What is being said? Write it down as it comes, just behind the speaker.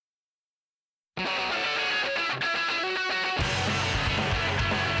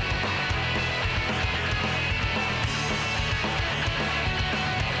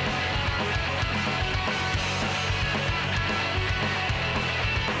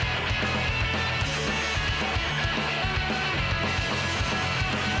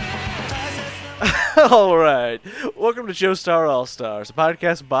All right. Welcome to Joestar All-Stars, a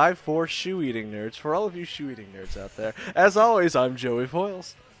podcast by for shoe-eating nerds, for all of you shoe-eating nerds out there. As always, I'm Joey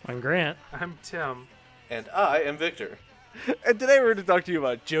Foyles. I'm Grant. I'm Tim. And I am Victor. And today we're going to talk to you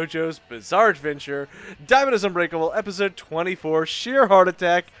about JoJo's Bizarre Adventure, Diamond is Unbreakable, Episode 24, Sheer Heart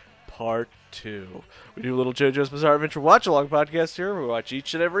Attack, Part 2. We do a little JoJo's Bizarre Adventure watch-along podcast here. We watch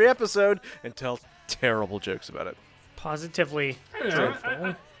each and every episode and tell terrible jokes about it. Positively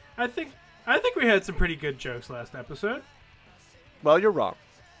dreadful. I think we had some pretty good jokes last episode. Well, you're wrong.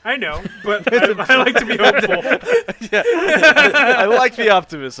 I know, but I like to be hopeful. Yeah. I like the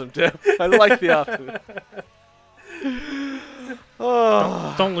optimism, Tim. I like the optimism.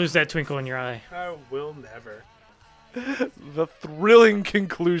 Oh. Don't lose that twinkle in your eye. I will never. The thrilling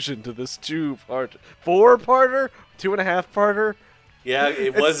conclusion to this four-parter, 2.5-parter. Yeah,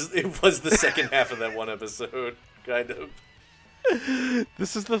 it was the second half of that one episode, kind of.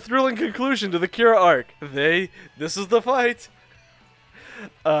 This is the thrilling conclusion to the Kira arc. This is the fight.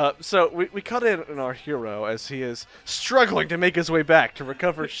 So we cut in on our hero as he is struggling to make his way back to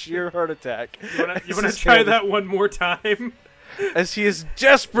recover Sheer Heart Attack. You want to try that one more time? As he is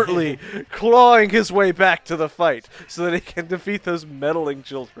desperately clawing his way back to the fight so that he can defeat those meddling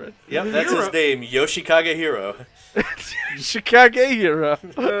children. Yep, that's his name, Yoshikage Hero. Chicago Hero.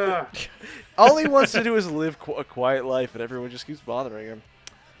 All he wants to do is live a quiet life, and everyone just keeps bothering him.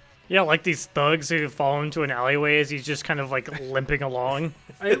 Yeah, like these thugs who follow him to an alleyway as he's just kind of like limping along.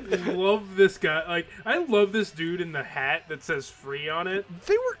 I love this guy. Like, I love this dude in the hat that says "free" on it.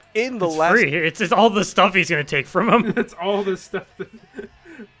 They were in the It's last. free. It's all the stuff he's gonna take from him. That's all this stuff.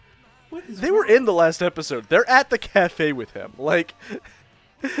 They were in the last episode. They're at the cafe with him. Like,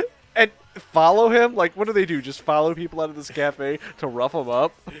 and follow him? Like, what do they do? Just follow people out of this cafe to rough them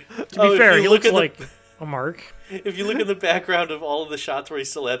up? To be fair, if he you looks look at like a mark. If you look in the background of all of the shots where he's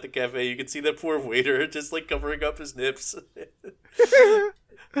still at the cafe, you can see that poor waiter just like covering up his nips.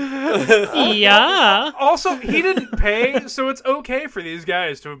 Yeah. Also, he didn't pay, so it's okay for these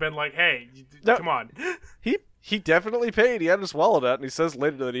guys to have been like, "Hey, come on." He definitely paid. He had his wallet out, and he says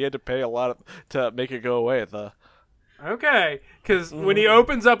later that he had to pay a lot to make it go away at the... Okay, because when he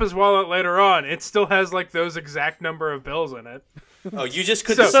opens up his wallet later on, it still has like those exact number of bills in it. Oh, you just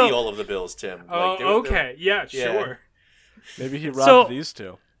couldn't see all of the bills, Tim. Oh, okay. Yeah, sure. Maybe he robbed these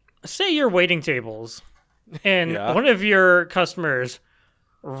two. Say you're waiting tables, and Yeah. one of your customers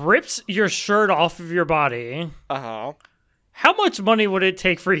rips your shirt off of your body. Uh-huh. How much money would it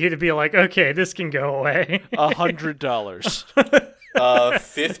take for you to be like, okay, this can go away? $100.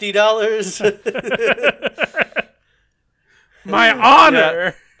 $50? My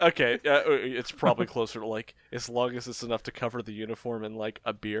honor! Okay, it's probably closer to, like, as long as it's enough to cover the uniform and, like,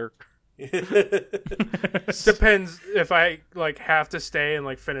 a beer. Depends if I, like, have to stay and,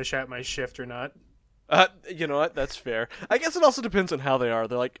 like, finish out my shift or not. You know what? That's fair. I guess it also depends on how they are.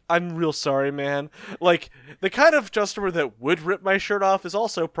 They're like, I'm real sorry, man. Like, the kind of customer that would rip my shirt off is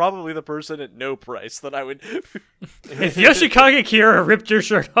also probably the person at no price that I would... If Yoshikage Kira ripped your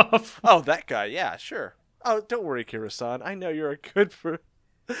shirt off. Oh, that guy. Yeah, sure. Oh, don't worry, Kira-san. I know you're a good...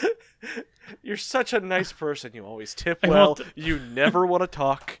 You're such a nice person. You always tip well. You never want to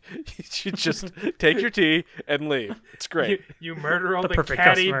talk. You just take your tea and leave. It's great. You murder all the perfect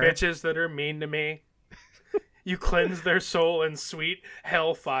catty customer. bitches that are mean to me. You cleanse their soul in sweet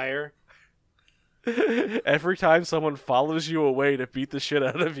hellfire. Every time someone follows you away to beat the shit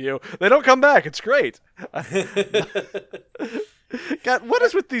out of you, they don't come back. It's great. God, what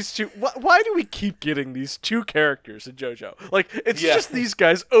is with these two? Why do we keep getting these two characters in JoJo? Like, it's just these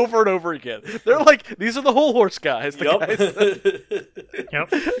guys over and over again. They're like, these are the whole horse guys. The guys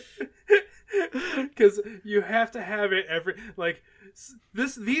Yep. Because you have to have it every... Like,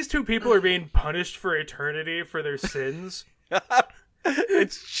 these two people are being punished for eternity for their sins.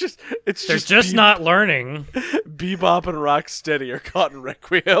 It's They're just not learning. Bebop and Rocksteady are caught in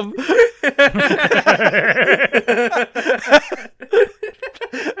Requiem.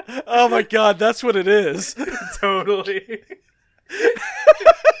 Oh my god, that's what it is. Totally.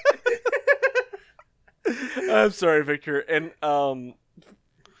 I'm sorry, Victor. And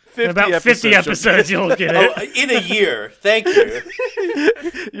 50 In about 50 episodes, you'll get it. Oh, in a year. Thank you.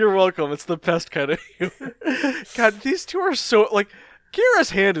 You're welcome. It's the best kind of humor. God, these two are so, like, Kira's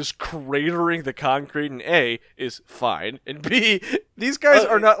hand is cratering the concrete, and A, is fine, and B, these guys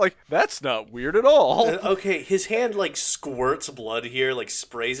are not, like, that's not weird at all. Okay, his hand, like, squirts blood here, like,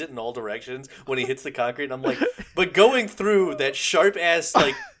 sprays it in all directions when he hits the concrete, and I'm like, but going through that sharp-ass,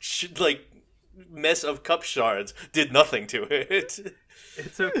 like, mess of cup shards did nothing to it.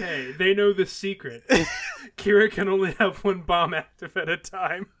 It's okay. They know the secret. Kira can only have one bomb active at a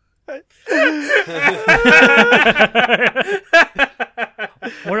time.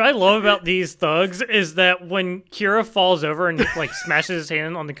 What I love about these thugs is that when Kira falls over and like smashes his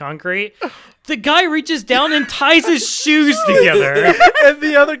hand on the concrete, the guy reaches down and ties his shoes together. And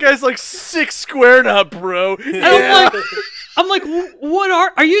the other guy's like 6 squared up, bro. And I'm like, what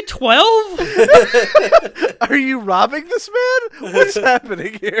are you 12? Are you robbing this man? What's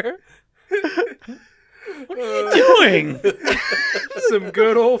happening here? What are you doing? Some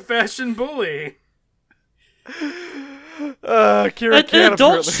good old-fashioned bully. Kira can't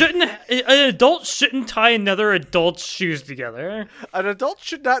An adult shouldn't tie another adult's shoes together. An adult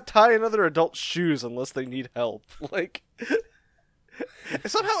should not tie another adult's shoes unless they need help. Like,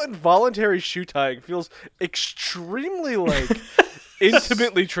 somehow involuntary shoe tying feels extremely, like,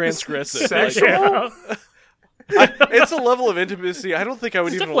 intimately transgressive. Sexual? Yeah. It's a level of intimacy I don't think I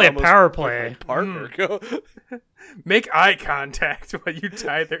would It's even definitely a allow power my play. partner go. Make eye contact while you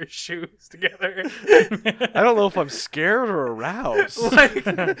tie their shoes together. I don't know if I'm scared or aroused. like,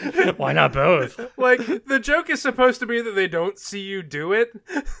 Why not both? like, the joke is supposed to be that they don't see you do it.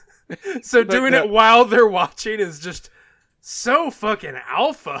 So doing no. it while they're watching is just so fucking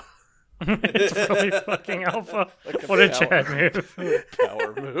alpha. It's really fucking alpha. What a Chad move.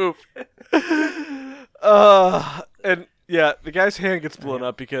 Power move. And yeah, the guy's hand gets blown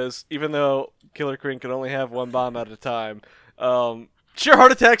up because even though Killer Queen can only have one bomb at a time, sheer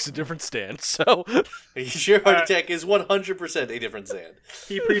heart attack's a different stand. So Sheer heart attack is 100% a different stand.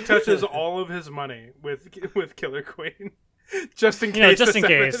 He pre-touches all of his money with Killer Queen. Just in case. Just in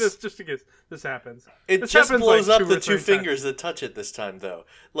case this happens. It This just happens, blows like, up 2 or the 2 3 fingers that touch it this time, though.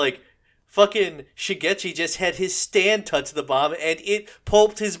 Like, fucking Shigechi just had his stand touch the bomb, and it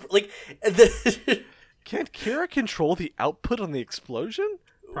pulped his... Like, can't Kira control the output on the explosion?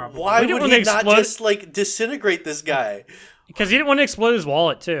 Probably. why We didn't would wanna he not explode- just, like, disintegrate this guy? Because he didn't want to explode his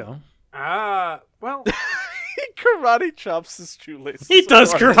wallet, too. Well, He karate chops his shoelaces. He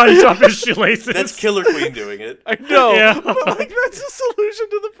does apart. karate chop his shoelaces. That's Killer Queen doing it. I know, Yeah. but like that's the solution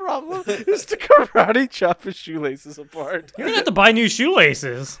to the problem is to karate chop his shoelaces apart. You're gonna have to buy new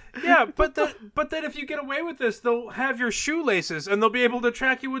shoelaces. yeah, but then if you get away with this, they'll have your shoelaces, and they'll be able to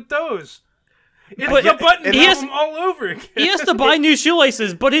track you with those. It's But the button he has- problem all over again. He has to buy new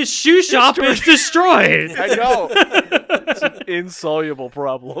shoelaces, but his shoe shop is destroyed. I know. It's an insoluble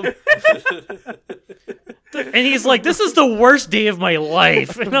problem. And he's like, "This is the worst day of my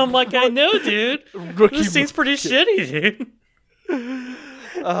life." And I'm like, "I know, dude. Rookie This seems pretty shitty, dude."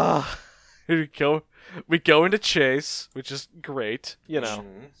 Here we go into Chase, which is great. You know,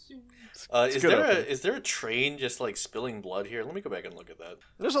 Is good there opening. is there a train just, like, spilling blood here? Let me go back and look at that.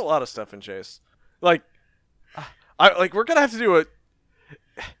 there's a lot of stuff in Chase. Like, we're gonna have to do a.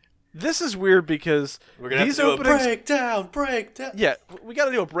 This is weird because We're gonna have these to do openings. a breakdown. Yeah, we got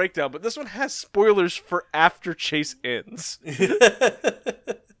to do a breakdown, but this one has spoilers for after Chase ends.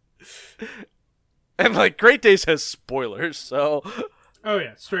 And like Great Days has spoilers, so Oh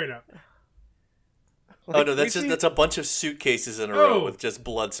yeah, straight up. Oh no, that's we see- that's a bunch of suitcases in a row Oh. with just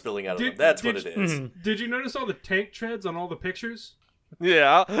blood spilling out of them. That's what it is. Did you notice all the tank treads on all the pictures?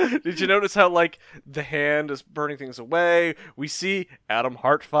 yeah. Did you notice how like the hand is burning things away? We see Adam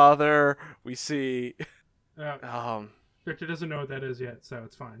Hartfather. We see Victor doesn't know what that is yet, so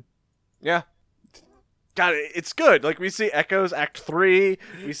it's fine. yeah. God, it's good. Like we see Echoes Act 3.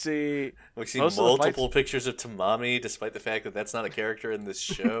 We see We see most of the multiple pictures of Tamami, despite the fact that that's not a character in this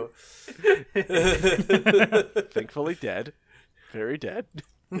show. thankfully dead. Very dead.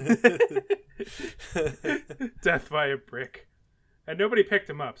 Death by a brick. And nobody picked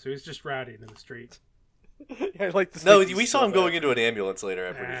him up, so he's just routing in the street. I like this. No, we saw him going into an ambulance later,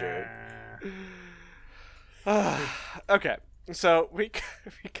 I'm pretty sure. Okay, so we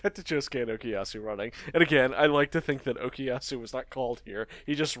cut to Josuke and Okuyasu running, and again, I like to think that Okuyasu was not called here.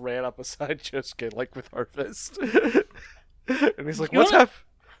 He just ran up beside Josuke like with Harvest, and he's like, You "What's wanna- up?"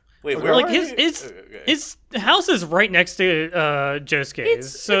 Wait, Okay. where Like are his we? his Okay. his house is right next to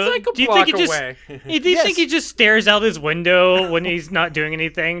Josuke's. So it's like a do you block think he just away. do you think he just stares out his window when he's not doing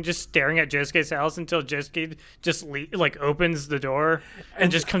anything, just staring at Josuke's house until Josuke just like opens the door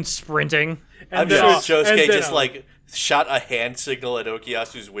and just comes sprinting? I'm then- sure and Josuke then- just like shot a hand signal at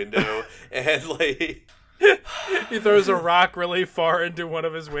Okiyasu's window and like He throws a rock really far into one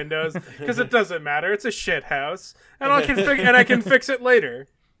of his windows because it doesn't matter. It's a shit house, and I can fix it later.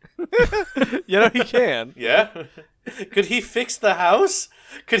 You know he can. yeah. Could he fix the house?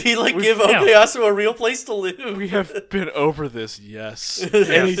 Could he like give yeah. Okuyasu a real place to live? We have been over this. Yes.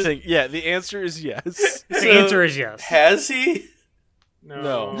 Anything? Yeah. The answer is yes. The answer is yes. Has he?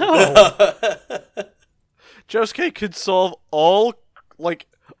 No. No. Josuke could solve all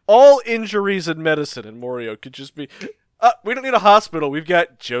all injuries in medicine in Morio could just be, we don't need a hospital. We've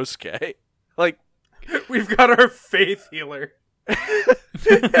got Josuke. Like, We've got our faith healer.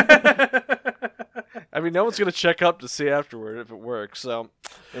 I mean, no one's gonna check up to see afterward if it works. So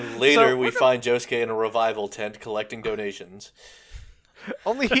And later, So, we find Josuke in a revival tent collecting donations.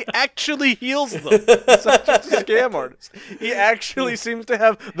 only he actually heals them. He's not just a scam artist. He actually seems to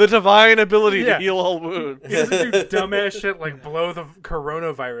have the divine ability to Yeah. heal all wounds. He doesn't do dumbass shit like blow the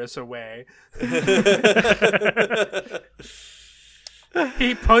coronavirus away.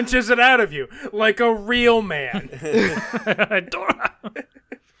 He punches it out of you like a real man.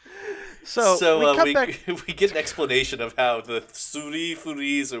 So, we cut we back. we get an explanation of how the Suri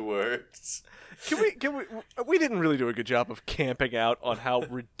Furiza works. We didn't really do a good job of camping out on how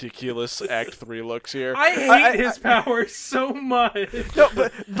ridiculous Act 3 looks here. I hate his power so much. No,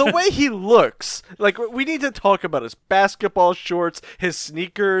 but the way he looks, like, we need to talk about his basketball shorts, his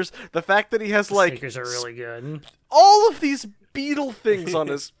sneakers, the fact that he has, like, Sneakers are really good. all of these beetle things on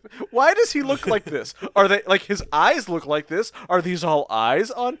his. Why does he look like this? Are they, like, his eyes look like this? Are these all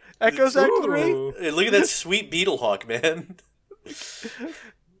eyes on Echo's Act 3? Ooh. Hey, look at that sweet Beetlehawk, man.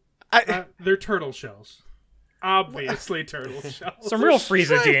 They're turtle shells. Obviously turtle shells. Some real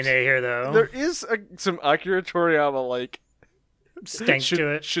Frieza Right. DNA here, though. There is some Akira Toriyama, like, Stank to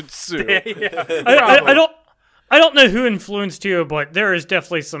it. should sue. Yeah, I don't know who influenced you, but there is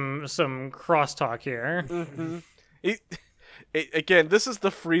definitely some crosstalk here. Again, this is the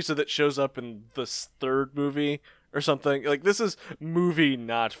Frieza that shows up in the third movie or something. Like, this is movie,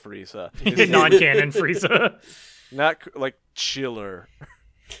 not Frieza. It's Non-canon Frieza. not like Chiller.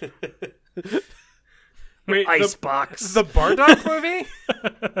 Wait, Icebox. the Bardock movie?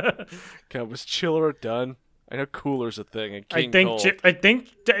 God, was Chiller done? I know Cooler's a thing, and King Cold. I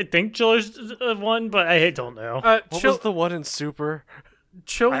think Chiller's one, but I don't know. What Chill, was the one in Super?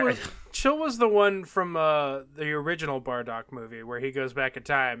 Chill was the one from the original Bardock movie where he goes back in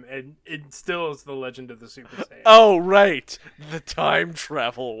time, and it still is the Legend of the Super Saiyan. Oh, right, the time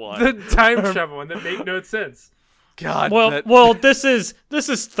travel one. The time travel one that made no sense. God, Well, this is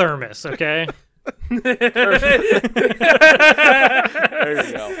Thermos, okay? there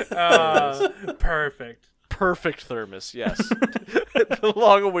you go. Perfect. Perfect Thermos, yes. The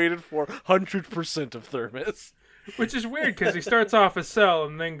long-awaited for 100% of Thermos. Which is weird because he starts off as Cell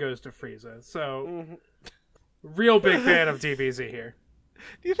and then goes to Frieza. So, real big fan of DBZ here.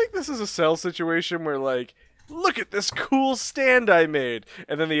 Do you think this is a Cell situation where, like, look at this cool stand I made,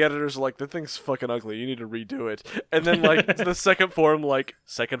 and then the editors are like, the thing's fucking ugly, you need to redo it, and then, like, the second form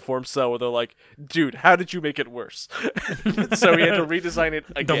Cell, where they're like, dude, how did you make it worse? So he had to redesign it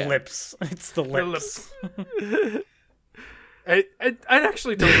The again. lips. It's the lips. I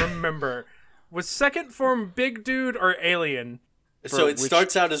actually don't remember. Was second form big dude or alien? So it which-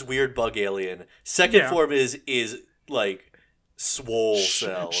 starts out as weird bug alien. Second Yeah. form is like swole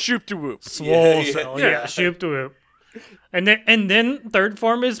cell. Shoop to whoop. Swole yeah. Cell. Yeah. Yeah, shoop to whoop. And then third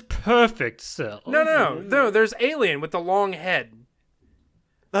form is Perfect Cell. No. There's alien with the long head.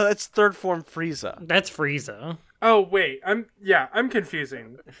 No, that's third form Frieza. That's Frieza. Oh wait, I'm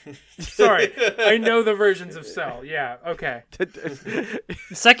confusing. Sorry, I know the versions of Cell. Yeah, okay,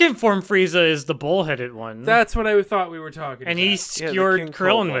 Second form Frieza is the bullheaded one. that's what I thought we were talking. and about. he skewered King Cold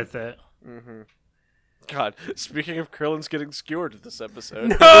Krillin one. with it. God, speaking of Krillin's getting skewered this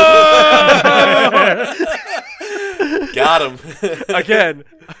episode. Got him. Again,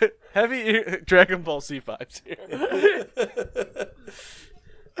 heavy Dragon Ball Z vibes here.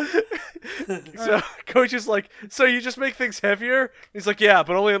 So Coach is like, so you just make things heavier? He's like, yeah,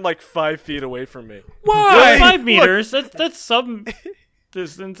 but only I'm like 5 feet away from me. Why? Hey, 5 meters. That's some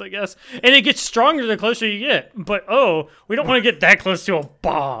distance, I guess. And it gets stronger the closer you get. But we don't want to get that close to a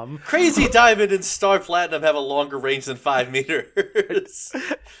bomb. Crazy Diamond and Star Platinum have a longer range than 5 meters.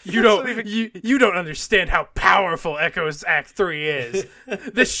 You don't understand how powerful Echo's Act 3 is.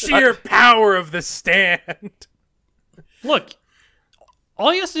 The sheer power of the stand. Look,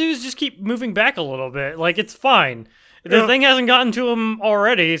 all he has to do is just keep moving back a little bit. Like, it's fine. The thing hasn't gotten to him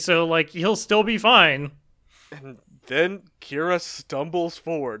already, so, like, he'll still be fine. Then Kira stumbles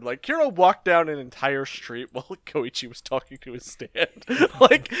forward. Like, Kira walked down an entire street while Koichi was talking to his stand.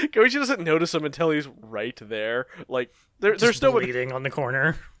 Like, Koichi doesn't notice him until he's right there. Like, there's no one. bleeding on the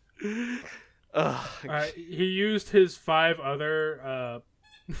corner. He used his 5 other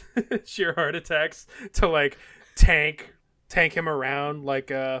sheer heart attacks to like tank him around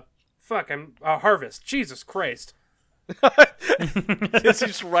like I'm Harvest. Jesus Christ.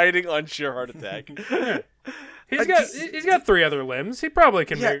 He's riding on sheer heart attack. He's got 3 other limbs. He probably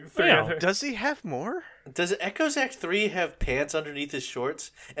can make 3 yeah. other. Does he have more? Does Echoes Act 3 have pants underneath his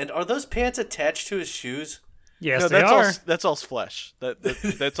shorts? And are those pants attached to his shoes? Yes, No, they are. that's all flesh.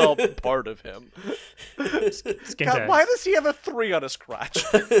 That's all part of him. Skin God, tags. why does he have a 3 on his crotch?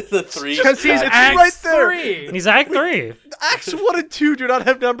 The 3. Because he's It's Act right there. 3. He's Act 3. Acts 1 and 2 do not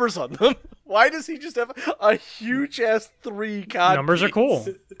have numbers on them. Why does he just have a huge ass 3 cod Numbers are piece? cool.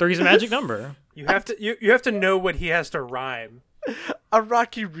 3's a magic number. You have to you have to know what he has to rhyme.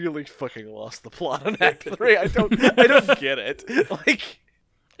 Araki really fucking lost the plot on Act 3. I don't get it. Like,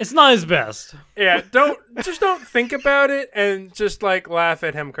 It's not his best. Yeah, don't think about it and just like laugh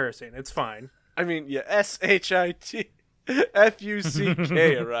at him cursing. It's fine. I mean, yeah, SHIT FUCK,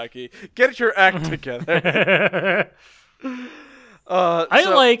 Araki. Get your act together. I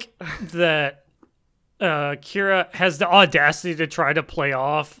like that Kira has the audacity to try to play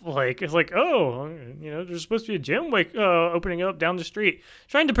off like it's like, oh, there's supposed to be a gym opening up down the street,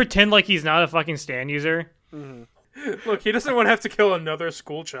 trying to pretend like he's not a fucking stand user. Look, he doesn't want to have to kill another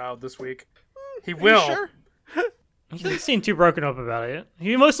school child this week. He will. Sure? He doesn't seem too broken up about it.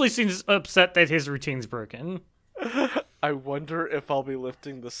 He mostly seems upset that his routine's broken. I wonder if I'll be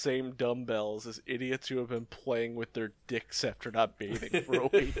lifting the same dumbbells as idiots who have been playing with their dicks after not bathing for a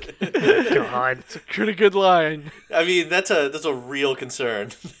week. God. It's a pretty good line. I mean, that's a real concern.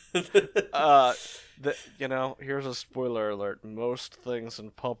 Here's a spoiler alert. Most things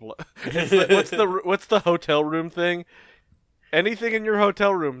in public. What's the hotel room thing? Anything in your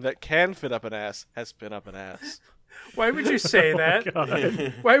hotel room that can fit up an ass has been up an ass. Why would you say that?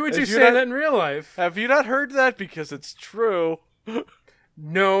 God. Why would you If you're say not- that in real life? Have you not heard that? Because it's true.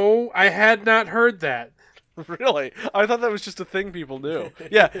 No, I had not heard that. Really? I thought that was just a thing people knew.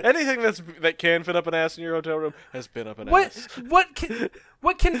 Yeah, anything that can fit up an ass in your hotel room has been up an ass. What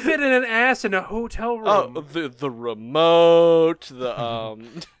can fit in an ass in a hotel room? Oh, the remote,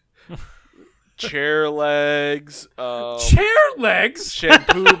 the chair legs, Chair legs?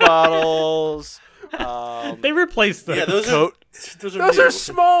 shampoo bottles. They replaced them. Yeah, those Those are are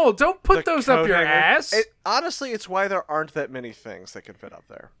small. Don't put the those up coat your hanger. ass. Honestly, it's why there aren't that many things that can fit up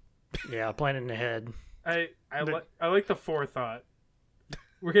there. Yeah, plant in the head. I like the forethought.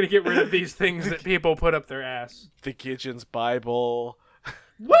 We're gonna get rid of these things that people put up their ass. The Gideon's Bible.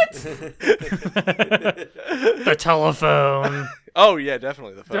 What? The telephone. Oh yeah,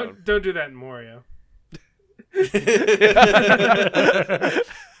 definitely the phone. Don't do that in Morio.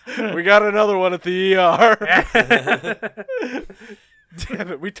 We got another one at the ER.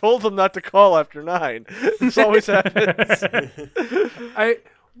 Damn it, we told them not to call after 9. This always happens.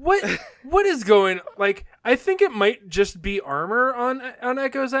 What is going, like, I think it might just be armor on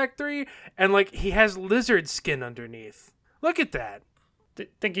Echoes Act 3, and like he has lizard skin underneath. Look at that.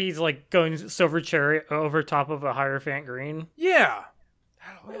 Think he's like going silver cherry over top of a Hierophant green. Yeah.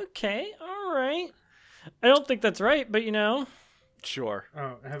 Okay, all right. I don't think that's right, but Sure.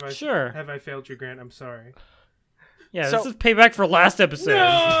 Oh, have I Sure. have I failed you, Grant? I'm sorry. Yeah, So- this is payback for last episode.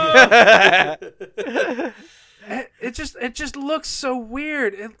 It just looks so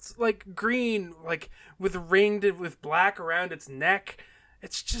weird. It's like green, like ringed with black around its neck.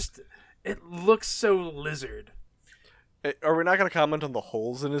 It looks so lizard. Are we not going to comment on the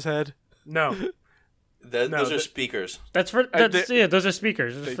holes in his head? No. Those are speakers. Those are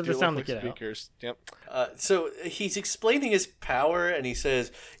speakers. It's They for do the look sound like to get out. speakers. Yep. So he's explaining his power, and he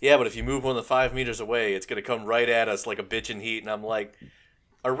says, "Yeah, but if you move more than 5 meters away, it's gonna come right at us like a bitch in heat." And I'm like,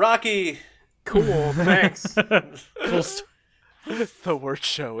 "Araki, Cool, thanks. Cool The worst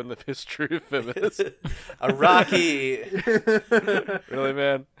show in the history of Feminist. Araki." Really,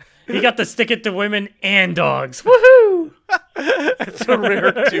 man? You got to stick it to women and dogs. Woohoo! It's a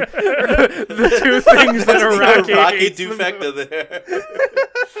rare two. The two things that Araki Rocky hates the Dufecta there.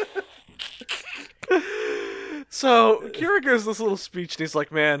 So Kira gives this little speech, and he's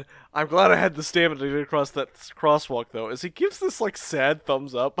like, "Man, I'm glad I had the stamina to get across that crosswalk, though." As he gives this like sad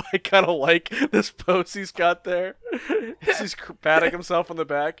thumbs up, I kind of like this pose he's got there. He's patting himself on the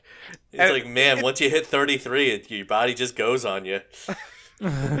back. It's like, man, once you hit 33, your body just goes on you.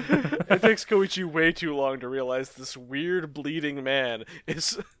 It takes Koichi way too long to realize this weird bleeding man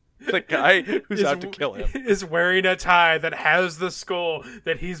is the guy who's out to kill him. is wearing a tie that has the skull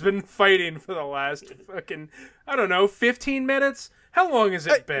that he's been fighting for the last fucking, I don't know, 15 minutes? How long has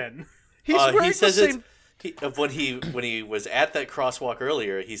it been? He's wearing He says the same. when he was at that crosswalk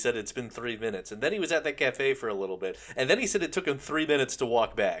earlier, he said it's been 3 minutes, and then he was at that cafe for a little bit, and then he said it took him 3 minutes to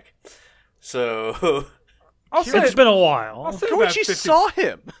walk back. So I'll say It's been a while. I'll say about Koichi 50 saw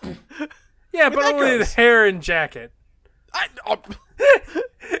him. Yeah, but that only the goes. hair and jacket.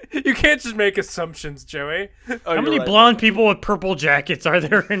 You can't just make assumptions, Joey. Oh, How many right. blonde people with purple jackets are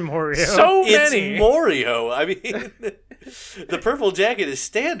there in Morio? So It's many. Morio. I mean, the purple jacket is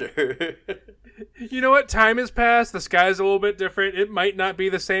standard. You know what? Time has passed. The sky's a little bit different. It might not be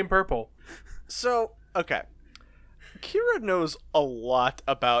the same purple. So, okay. Kira knows a lot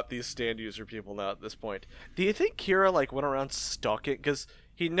about these stand user people now at this point. Do you think Kira, like, went around stalking? Because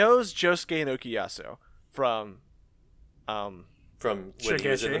he knows Josuke and Okuyasu from, From when he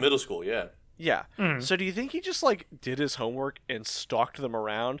was in Shigeshi. the middle school, yeah. yeah. So do you think he just, like, did his homework and stalked them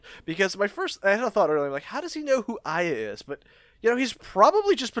around? Because I had a thought earlier, like, how does he know who Aya is? But, you know, he's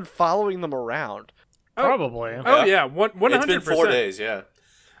probably just been following them around. Probably. Oh, yeah. 100%. It's been 4 days, yeah.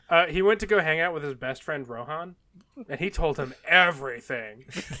 He went to go hang out with his best friend Rohan, and he told him everything.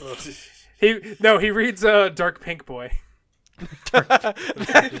 He reads Dark Pink Boy.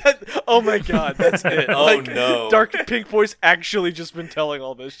 Oh my god, that's it. Oh, Like, no. Dark Pink Boy's actually just been telling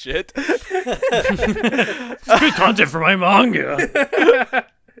all this shit. Good content for my manga.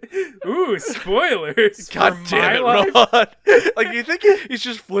 Ooh, spoilers! God for damn my it, life. Ron. Like, you think he's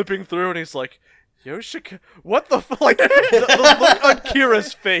just flipping through and he's like, Yoshika, what the fuck? Like, the look on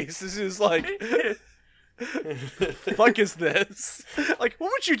Kira's face is just like, fuck is this? Like,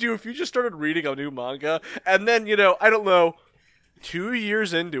 what would you do if you just started reading a new manga and then, you know, I don't know, 2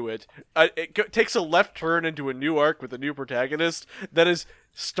 years into it, takes a left turn into a new arc with a new protagonist that is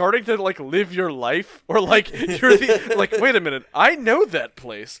starting to, like, live your life? Or, like, you're the, like, wait a minute, I know that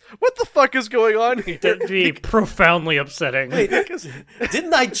place. What the fuck is going on here? That'd be profoundly upsetting.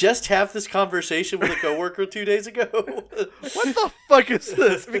 Didn't I just have this conversation with a coworker 2 days ago? What the fuck is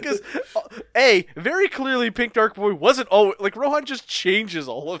this? Because, A, very clearly Pink Dark Boy wasn't always, like, Rohan just changes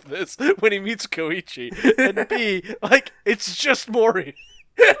all of this when he meets Koichi. And B, like, it's just Mori.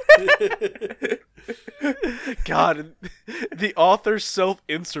 God, the author's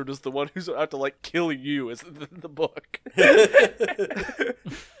self-insert is the one who's about to, like, kill you is the book.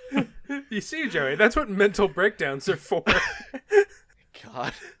 You see, Joey, that's what mental breakdowns are for.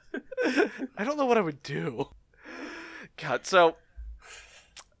 God. I don't know what I would do. God, so...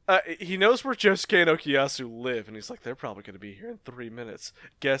 he knows where Josuke and Okuyasu live, and he's like, they're probably going to be here in 3 minutes.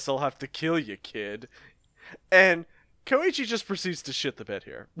 Guess I'll have to kill you, kid. And Koichi just proceeds to shit the bed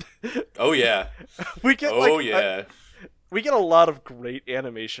here. Oh, yeah. We get, Oh, like, yeah. we get a lot of great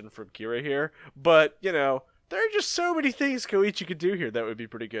animation from Kira here, but, you know, there are just so many things Koichi could do here that would be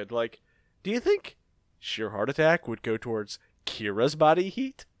pretty good. Like, do you think sheer heart attack would go towards Kira's body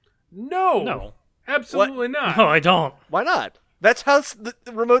heat? No. Absolutely not. No, I don't. Why not? That's how the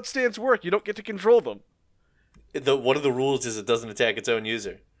remote stands work. You don't get to control them. One of the rules is it doesn't attack its own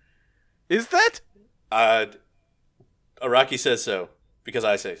user. Is that? Araki says so, because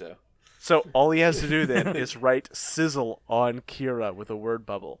I say so. So all he has to do then is write sizzle on Kira with a word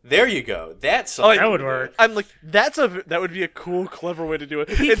bubble. There you go. That's Oh, something. That would work. I'm like, that would be a cool, clever way to do it.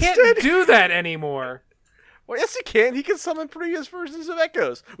 He can't do that anymore. Well, yes, he can. He can summon previous versions of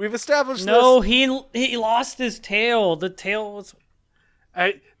Echoes. We've established No, this. he lost his tail. The tail was...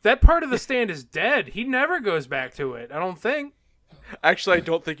 That part of the stand is dead. He never goes back to it, I don't think. Actually, I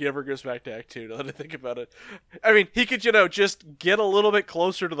don't think he ever goes back to Act 2, now that I think about it. I mean, he could, you know, just get a little bit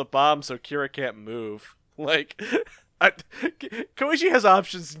closer to the bomb so Kira can't move. Like, Koichi has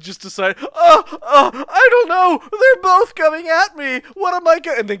options and just decide, I don't know, they're both coming at me, what am I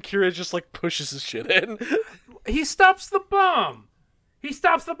gonna... And then Kira just, like, pushes his shit in. He stops the bomb. He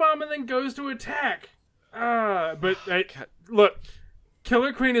stops the bomb and then goes to attack. Look,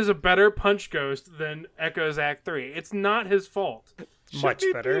 Killer Queen is a better punch ghost than Echo's Act 3. It's not his fault. Much Shouldn't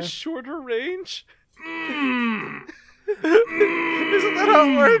it better. be a shorter range? Isn't that how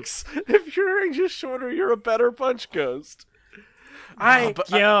it works? If your range is shorter, you're a better punch ghost. I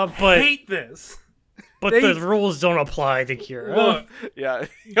hate this. But the rules don't apply to Kira. Look, Yeah,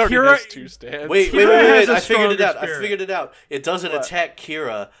 he already Kira- has 2 stands. Wait. Kira has a I figured it stronger out. spirit. It doesn't attack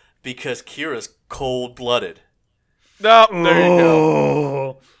Kira because Kira's cold-blooded. No, there you go.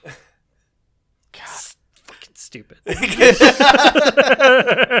 Oh. God, fucking stupid.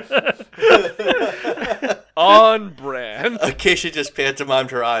 On brand. Acacia just pantomimed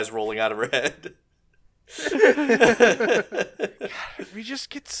her eyes rolling out of her head. We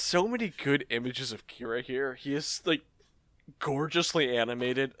just get so many good images of Kira here. He is, like, gorgeously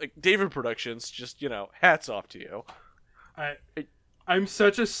animated. Like, David Productions, just, you know, hats off to you. I'm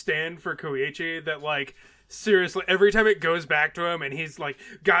such a stand for Koichi that, like, seriously, every time it goes back to him and he's, like,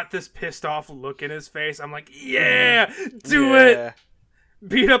 got this pissed off look in his face, I'm like, yeah, do it!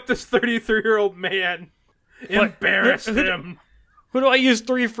 Beat up this 33-year-old man. Embarrass him. Who do I use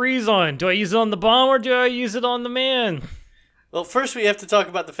 3 freeze on? Do I use it on the bomb or do I use it on the man? Well, first we have to talk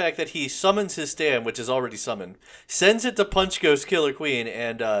about the fact that he summons his stand, which is already summoned, sends it to Punch Ghost Killer Queen,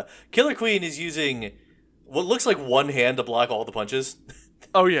 and Killer Queen is using what looks like one hand to block all the punches.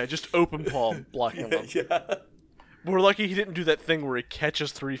 Oh yeah, just open palm blocking them. Yeah. We're lucky he didn't do that thing where he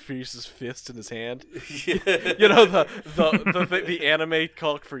catches Three Fierce's fist in his hand. Yeah. You know the anime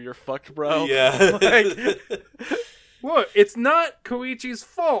called for "You're fucked, bro." Yeah. Like, Look, it's not Koichi's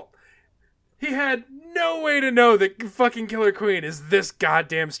fault. He had no way to know that fucking Killer Queen is this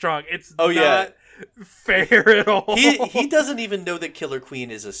goddamn strong. It's not fair at all. He doesn't even know that Killer Queen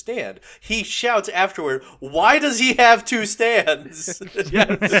is a stand. He shouts afterward, "Why does he have two stands?"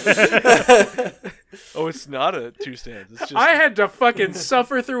 yes. Oh, it's not a two stands. It's just I had to fucking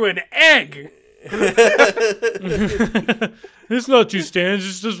suffer through an egg. It's not two stands,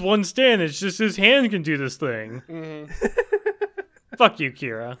 it's just one stand. It's just his hand can do this thing. Mm-hmm. Fuck you,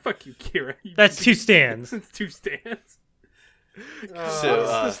 Kira. Fuck you, Kira. That's two stands. It's two stands. So,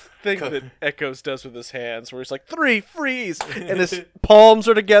 What's this thing that Echoes does with his hands, where he's like, "Three, freeze," and his palms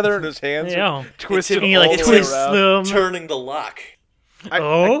are together and his hands are twisted And he all like the way twists around. them. turning the lock.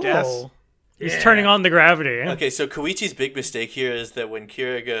 I guess. He's Yeah. turning on the gravity. Okay, so Koichi's big mistake here is that when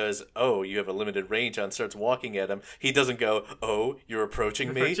Kira goes, "Oh, you have a limited range," and starts walking at him, he doesn't go, "Oh, you're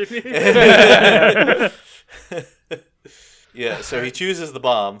approaching me." Yeah, so he chooses the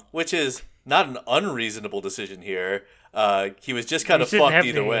bomb, which is not an unreasonable decision here. He was just kind of shouldn't fucked have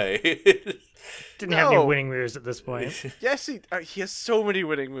either any. way. Didn't have any No. winning moves at this point. Yes, he has so many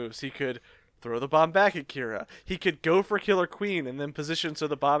winning moves. He could throw the bomb back at Kira. He could go for Killer Queen and then position so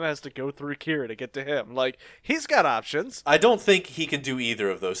the bomb has to go through Kira to get to him. Like, he's got options. I don't think he can do either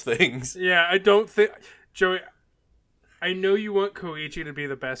of those things. Yeah, I don't think... Joey, I know you want Koichi to be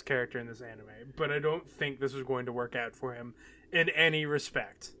the best character in this anime, but I don't think this is going to work out for him in any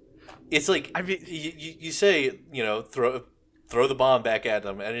respect. It's like, I mean- you say, throw the bomb back at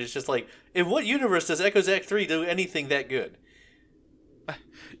him, and it's just like, in what universe does Echoes Act 3 do anything that good?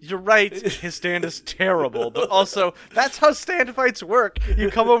 You're right, his stand is terrible, but also, that's how stand fights work.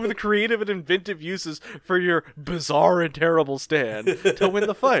 You come up with creative and inventive uses for your bizarre and terrible stand to win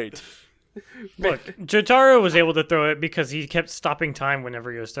the fight. Look, Jotaro was able to throw it because he kept stopping time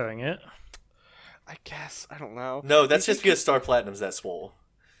whenever he was throwing it. I guess, I don't know. No, that's just because Star Platinum's that swole.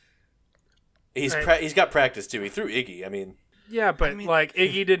 He's Right. he's got practice too. He threw Iggy. I mean, Yeah, but,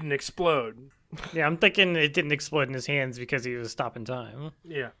 Iggy didn't explode. Yeah, I'm thinking it didn't explode in his hands because he was stopping time.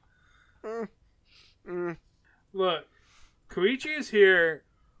 Yeah. Look, Koichi is here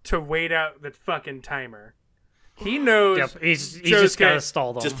to wait out the fucking timer. He knows... Yep, he's just gotta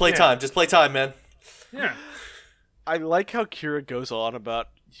stall them. just play Yeah. time. Just play time, man. Yeah. I like how Kira goes on about,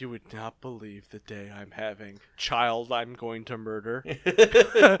 "You would not believe the day I'm having. Child I'm going to murder.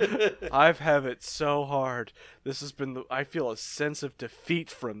 I've had it so hard. This has been I feel a sense of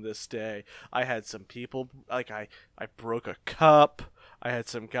defeat from this day. I had some people, like I broke a cup. I had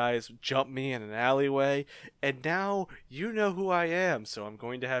some guys jump me in an alleyway. And now you know who I am, so I'm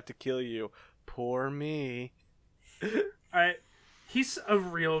going to have to kill you. Poor me." He's a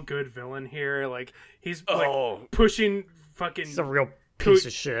real good villain here. Like, he's Oh. pushing fucking He's a real piece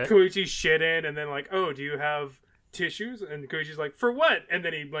of shit. Koichi's shit in, and then like, "Oh, do you have tissues?" And Koichi's like, "For what?" And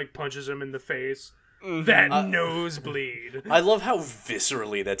then he like punches him in the face. That nosebleed. I love how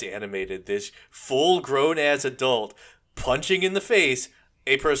viscerally that's animated. This full-grown ass adult punching in the face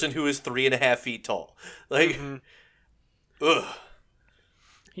a person who is 3.5 feet tall. Like, ugh.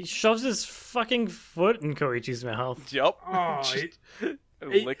 He shoves his fucking foot in Koichi's mouth. Yup. Oh,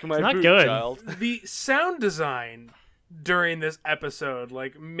 Lick my not boot, good. child. the sound design during this episode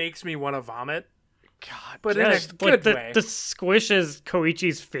like makes me want to vomit, God, but Yeah, in a like good the, way. the squish as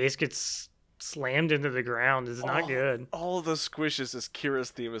Koichi's face gets slammed into the ground is not good. all the squishes as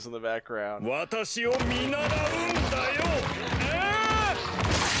Kira's theme is in the background. 私を見習うんだよ。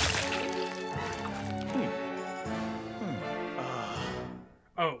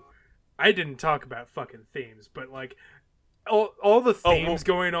Oh, I didn't talk about fucking themes, but like all the themes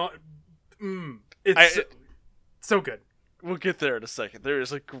going on. It's so good. We'll get there in a second. There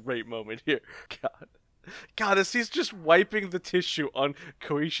is a great moment here. God, as he's just wiping the tissue on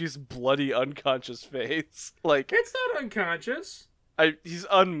Koishi's bloody unconscious face. Like, It's not unconscious. he's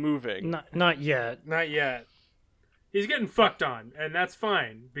unmoving. Not yet. Not yet. He's getting fucked on, and that's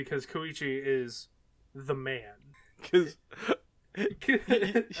fine because Koichi is the man. 'Cause-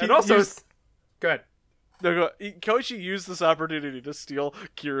 And also, used- good. Koichi used this opportunity to steal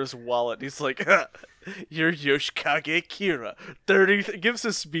Kira's wallet. He's like, "You're Yoshikage Kira." 30 gives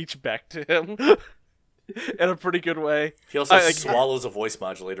his speech back to him. in a pretty good way. He also swallows a voice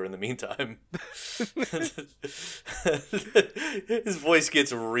modulator in the meantime. His voice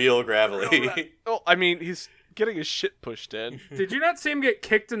gets real gravelly. Oh, I mean, he's getting his shit pushed in. Did you not see him get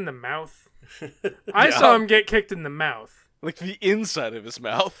kicked in the mouth? I saw him get kicked in the mouth. Like the inside of his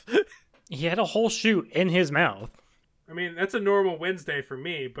mouth. He had a whole shoot in his mouth. I mean, that's a normal Wednesday for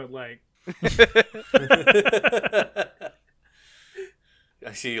me, but like...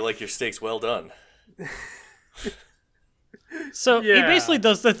 I see you like your steaks well done. So he basically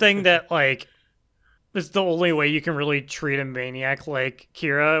does the thing that, like, is the only way you can really treat a maniac like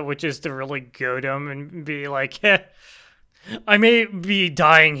Kira, which is to really goad him and be like, I may be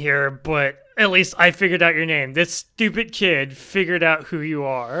dying here, but at least I figured out your name. This stupid kid figured out who you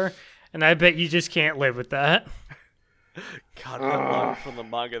are, and I bet you just can't live with that. God, that line from the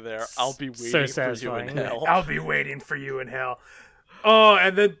manga there. I'll be waiting for you in hell. I'll be waiting for you in hell. Oh,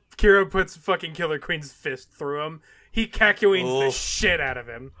 and then Kira puts fucking Killer Queen's fist through him. He Kakuins the shit out of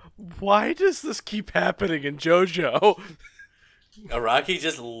him. Why does this keep happening in JoJo? Araki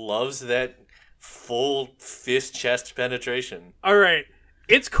just loves that full fist chest penetration. All right,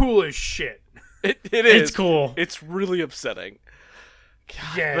 it's cool as shit. It is. It's cool. It's really upsetting.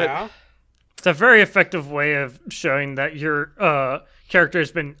 God, Yeah. It's a very effective way of showing that your character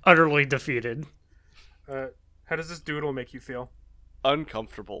has been utterly defeated. How does this doodle make you feel?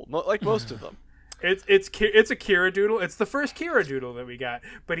 Uncomfortable, like most of them. It's a Kira doodle. It's the first Kira doodle that we got,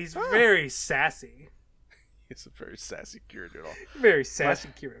 but he's very sassy. He's a very sassy Kira doodle. Very sassy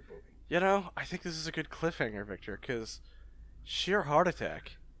Kira doodle. You know, I think this is a good cliffhanger, Victor, because Sheer Heart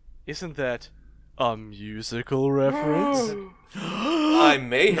Attack, isn't that a musical reference? I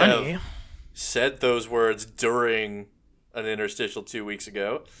may have said those words during an interstitial 2 weeks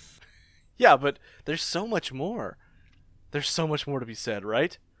ago. Yeah, but there's so much more. There's so much more to be said,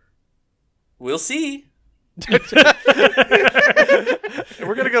 right? We'll see. We're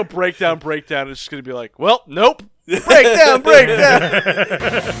going to go breakdown. It's just going to be like, well, nope. Breakdown.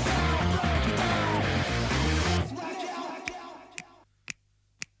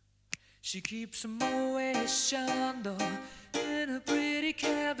 She keeps a Moet Chandon in a pretty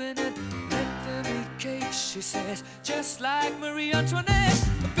cabinet. Let them eat cake, she says, just like Marie Antoinette.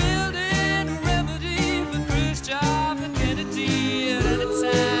 Building a remedy for Khrushchev and Kennedy. At any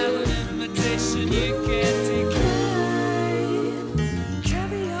time, an invitation you can't decline.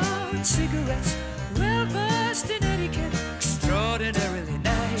 Caviar and cigarettes, well versed in etiquette, extraordinarily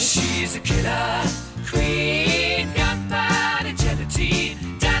nice. She's a killer queen, gunpowder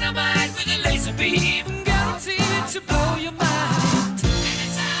gelatine, dynamite with a laser beam, guaranteed to blow your mind.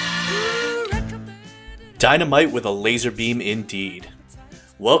 Dynamite with a laser beam indeed.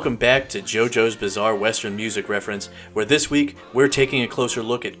 Welcome back to JoJo's Bizarre Western Music Reference, where this week we're taking a closer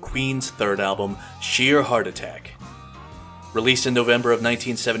look at Queen's third album, Sheer Heart Attack. Released in November of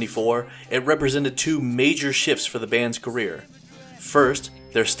 1974, it represented two major shifts for the band's career. First,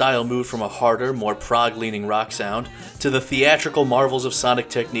 their style moved from a harder, more prog-leaning rock sound to the theatrical marvels of sonic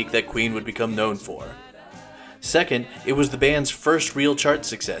technique that Queen would become known for. Second, it was the band's first real chart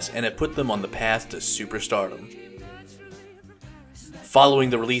success, and it put them on the path to superstardom. Following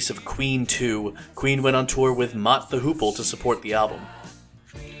the release of Queen 2, Queen went on tour with Mott the Hoople to support the album.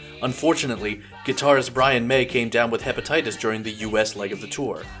 Unfortunately, guitarist Brian May came down with hepatitis during the US leg of the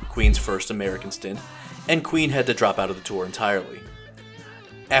tour, Queen's first American stint, and Queen had to drop out of the tour entirely.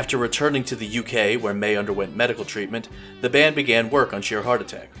 After returning to the UK, where May underwent medical treatment, the band began work on Sheer Heart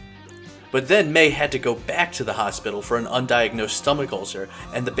Attack. But then May had to go back to the hospital for an undiagnosed stomach ulcer,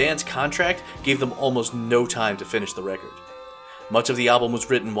 and the band's contract gave them almost no time to finish the record. Much of the album was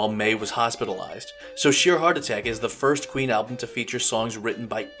written while May was hospitalized, so Sheer Heart Attack is the first Queen album to feature songs written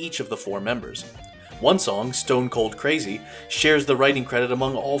by each of the four members. One song, Stone Cold Crazy, shares the writing credit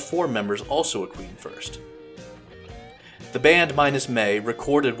among all four members, also a Queen first. The band minus May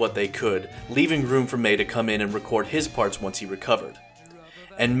recorded what they could, leaving room for May to come in and record his parts once he recovered.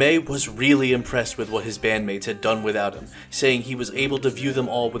 And May was really impressed with what his bandmates had done without him, saying he was able to view them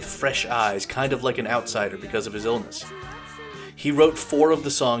all with fresh eyes, kind of like an outsider because of his illness. He wrote 4 of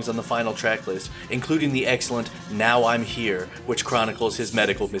the songs on the final track list, including the excellent Now I'm Here, which chronicles his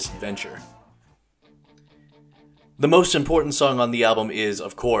medical misadventure. The most important song on the album is,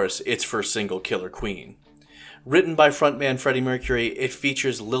 of course, its first single, Killer Queen. Written by frontman Freddie Mercury, it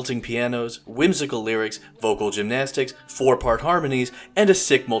features lilting pianos, whimsical lyrics, vocal gymnastics, 4-part harmonies, and a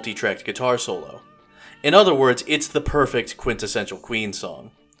sick multi-tracked guitar solo. In other words, it's the perfect quintessential Queen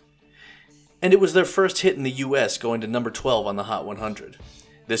song. And it was their first hit in the US, going to number 12 on the Hot 100.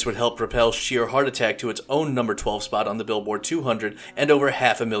 This would help propel Sheer Heart Attack to its own number 12 spot on the Billboard 200 and over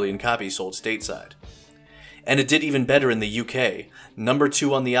 500,000 copies sold stateside. And it did even better in the UK, number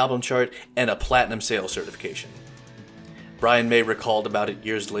 2 on the album chart and a platinum sales certification. Brian May recalled about it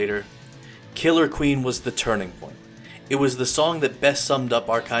years later. Killer Queen was the turning point. It was the song that best summed up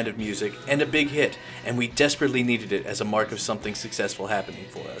our kind of music and a big hit, and we desperately needed it as a mark of something successful happening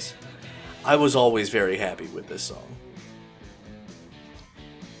for us. I was always very happy with this song.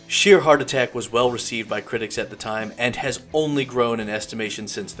 Sheer Heart Attack was well received by critics at the time and has only grown in estimation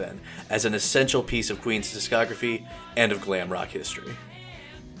since then as an essential piece of Queen's discography and of glam rock history.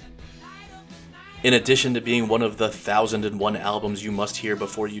 In addition to being one of the 1001 albums you must hear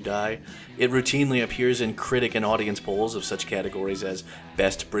before you die, it routinely appears in critic and audience polls of such categories as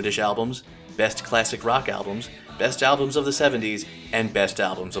Best British Albums, Best Classic Rock Albums, Best Albums of the 70s, and Best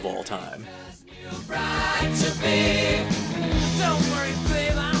Albums of All Time. Don't worry,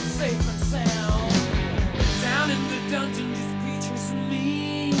 babe, I'm safe and sound. Down in the dungeon, just creatures and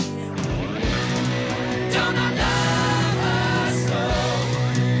me. Don't I love her so?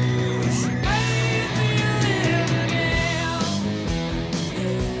 She made me live again.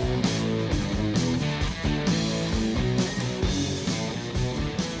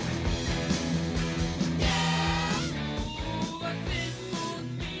 Yeah. Ooh, a big moon,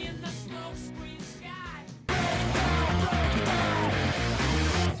 me in the smoke screen sky.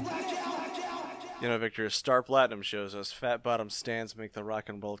 You know, Victor, Star Platinum shows us fat bottom stands make the rock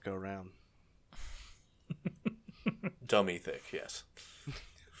and roll go round. Dummy thick, yes.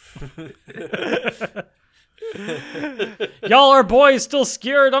 Y'all, our boy is still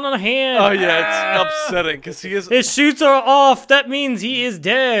scared on a hand. Oh yeah, it's upsetting because he is His shoes are off. That means he is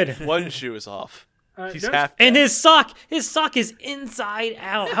dead. one shoe is off. He's no- half. And dead. his sock is inside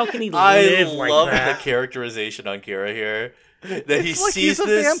out. How can he I live love like that? the characterization on Kira here. That he It's like sees he's a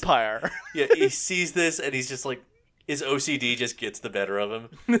this. vampire. Yeah, he sees this and he's just like, his OCD just gets the better of him.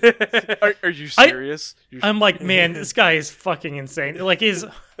 Are you serious? I'm like, man, this guy is fucking insane. Like his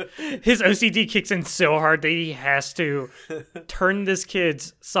OCD kicks in so hard that he has to turn this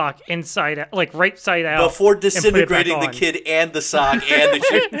kid's sock inside out, like right side out, Before and put it back disintegrating the on. kid and the sock and the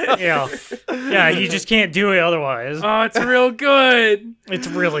shoe. Yeah, you just can't do it otherwise. Oh, it's real good. It's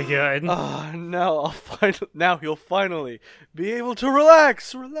really good. Oh, now he'll finally be able to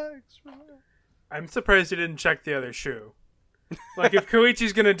relax. I'm surprised he didn't check the other shoe. Like, if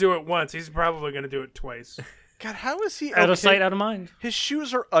Koichi's gonna do it once, he's probably gonna do it twice. God, how is he Out of okay? sight, out of mind. His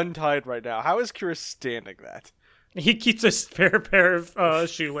shoes are untied right now. How is Kira standing that? He keeps a spare pair of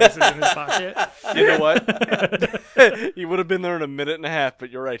shoelaces in his pocket. You know what? He would have been there in a minute and a half,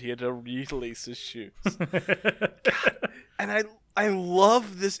 but you're right. He had to release his shoes. God. And I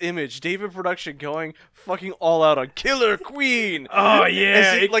love this image. David Production going fucking all out on Killer Queen. Oh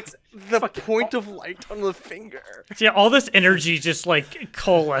yeah, As he, like the point of light on the finger. Yeah, all this energy just like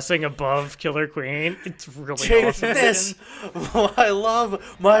coalescing above Killer Queen. It's really Take awesome. this, my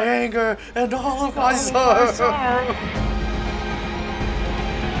love, my anger, and all of my sorrow.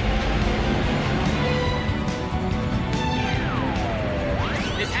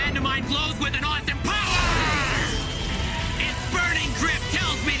 This hand of mine glows with an awesome power! Its burning grip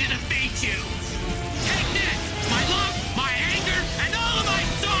tells me to defeat you! Take this! My love, my anger, and all of my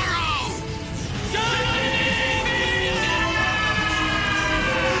sorrow! Go!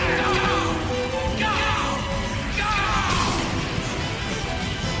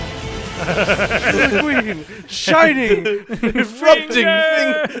 Killer Queen, shining, erupting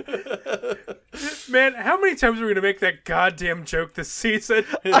finger. man, how many times are we gonna make that goddamn joke this season?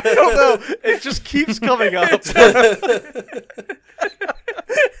 I don't know. It just keeps coming up.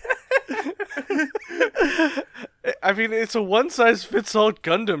 I mean, it's a one-size-fits-all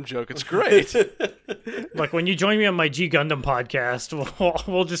Gundam joke. It's great. Look, when you join me on my G Gundam podcast,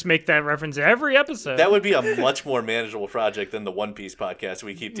 we'll just make that reference every episode. That would be a much more manageable project than the One Piece podcast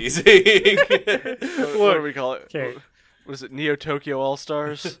we keep teasing. What do we call it? Okay. What is it? Neo Tokyo All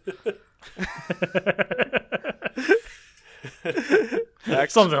Stars?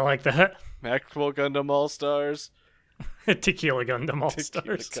 Something like that. Maxwell Gundam All Stars. Tequila Gundam All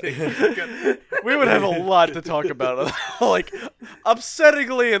Stars. We would have a lot to talk about. Like,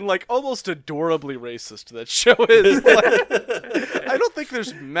 upsettingly and like almost adorably racist that show is. Like, I don't think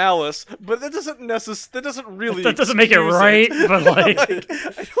there's malice, but that doesn't really. That doesn't make it excuse right, but like, I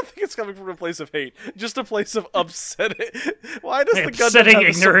don't think it's coming from a place of hate, just a place of upsetting. Why does the Gundam Upsetting have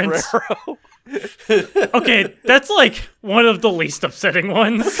ignorance. a sombrero? okay, that's like one of the least upsetting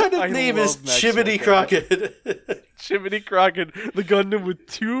ones. What kind of I name is love Maxwell Chimney Gundam. Crockett? Jiminy Crockett, the Gundam with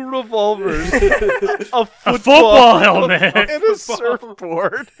 2 revolvers, a football helmet. and a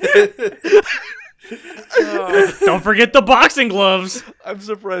surfboard. Don't forget the boxing gloves. I'm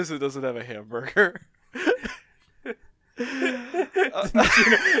surprised it doesn't have a hamburger.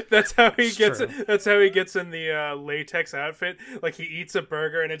 That's how he gets. true. That's how he gets in the latex outfit. Like he eats a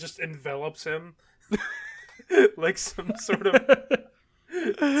burger and it just envelops him, like some sort of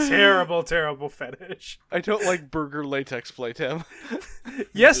terrible, terrible fetish. I don't like burger latex play, Tim.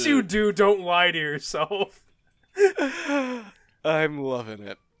 Yes, you do. Don't lie to yourself. I'm loving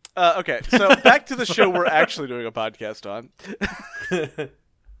it. Okay, so back to the show we're actually doing a podcast on.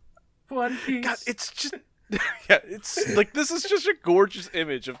 One Piece. God, it's just... Yeah, it's like, this is just a gorgeous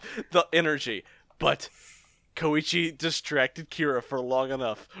image of the energy, but Koichi distracted Kira for long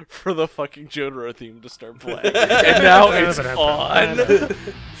enough for the fucking Jotaro theme to start playing. And now it's on.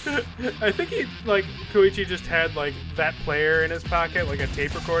 I think Koichi just had like that player in his pocket, like a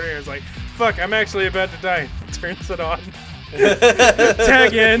tape recorder, and was like, "Fuck, I'm actually about to die." Turns it on.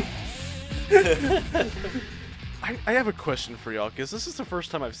 Tag in. I have a question for y'all, because this is the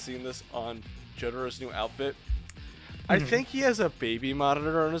first time I've seen this on Jotaro's new outfit. I think he has a baby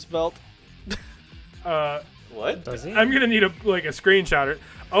monitor on his belt. What? Does he? I'm gonna need a screenshot.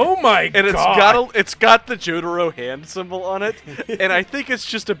 Oh my And god! it's got the Jotaro hand symbol on it, and I think it's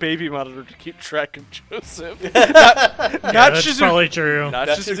just a baby monitor to keep track of Joseph. Not That's Shizuka. probably true. Not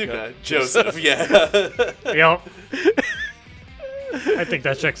That's Shizuka. Joseph, yeah. Yep. I think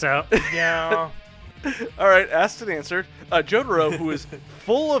that checks out. Yeah. All right, asked and answered. Jotaro, who is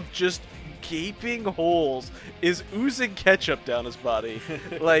full of just gaping holes, is oozing ketchup down his body.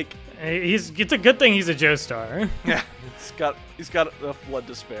 Like, It's a good thing he's a Joestar. yeah, he's got enough blood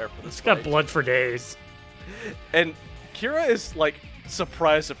to spare for this. He's got fight. blood for days. And Kira is like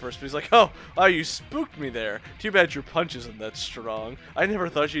surprised at first, but he's like, "Oh, you spooked me there. Too bad your punch isn't that strong. I never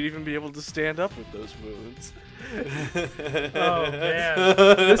thought you'd even be able to stand up with those wounds." Oh man,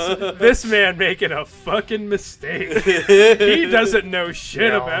 this man making a fucking mistake. He doesn't know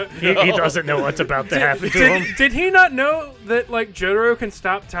shit No, about. he doesn't know what's about to happen to him. Did he not know that like Jotaro can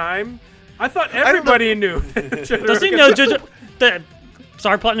stop time? I thought everybody knew. That Jotaro Does he can know stop- that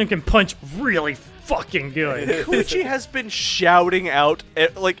Star Platinum can punch really fucking good? Koichi has been shouting out,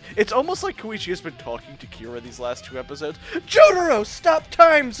 like, it's almost like Koichi has been talking to Kira these last two episodes. Jotaro, stop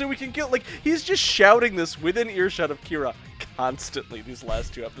time so we can kill. Like, he's just shouting this within earshot of Kira constantly these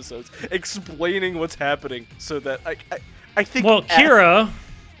last two episodes, explaining what's happening so that I think. Well,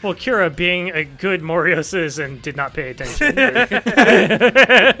 Kira, being a good Morio citizen, did not pay attention.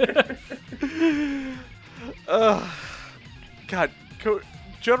 God,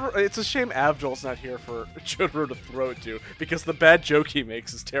 Jotaro, it's a shame Avdol's not here for Jotaro to throw it to, because the bad joke he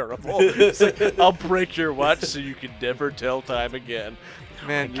makes is terrible. It's like, I'll break your watch so you can never tell time again.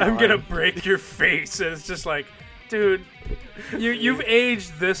 Man, I'm gonna break your face. And it's just like, dude, you've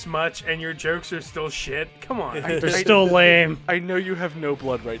aged this much and your jokes are still shit. Come on. They're still lame. I know you have no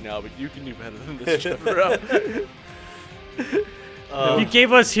blood right now, but you can do better than this, Jotaro. You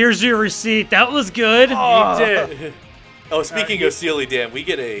gave us "here's your receipt." That was good. You did. Oh, speaking of Steely Dan, we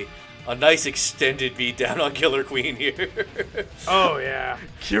get a nice extended beat down on Killer Queen here. Oh yeah.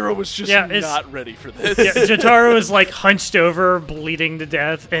 Kira was just not ready for this. Yeah, Jotaro is like hunched over, bleeding to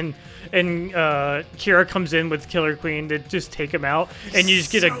death, and Kira comes in with Killer Queen to just take him out, and you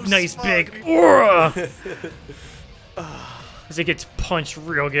just get a nice big aura as it gets punched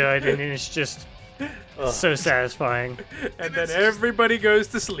real good, and it's just so satisfying. And then everybody goes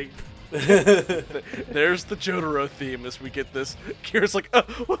to sleep. There's the Jotaro theme as we get this. Kira's like,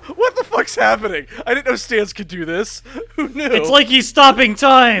 what the fuck's happening? I didn't know Stans could do this. Who knew? It's like he's stopping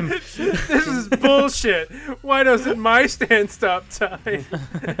time. This is bullshit. Why doesn't my stand stop time?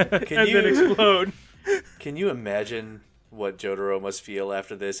 Then explode? Can you imagine what Jotaro must feel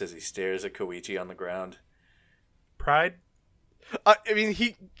after this as he stares at Koichi on the ground? Pride? I mean,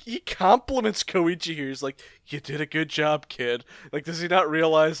 he compliments Koichi here. He's like, "You did a good job, kid." Like, does he not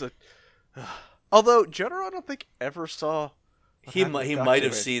realize that? Although Jotaro, I don't think ever saw. He might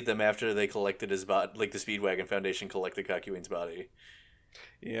have seen them after they collected his body, like the Speedwagon Foundation collected Kakuin's body.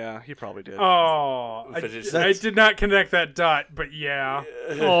 Yeah, he probably did. Oh, I did not connect that dot, but yeah.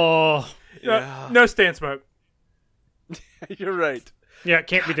 Oh, Yeah. No stand smoke. You're right. yeah,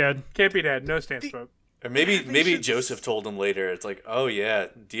 can't be dead. Can't be dead. No stand smoke. Or maybe Joseph told him later. It's like, oh yeah,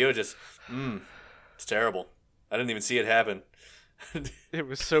 Dio just, it's terrible. I didn't even see it happen. It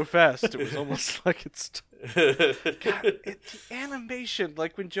was so fast. It was almost like it's. God, the animation,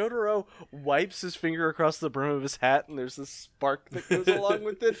 like when Jotaro wipes his finger across the brim of his hat, and there's this spark that goes along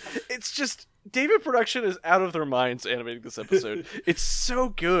with it. It's just David Production is out of their minds animating this episode. It's so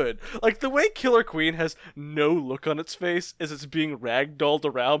good. Like the way Killer Queen has no look on its face as it's being ragdolled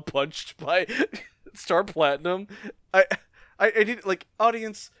around, punched by Star Platinum. I need, like,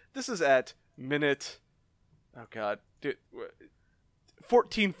 audience. This is at minute. Oh God, dude,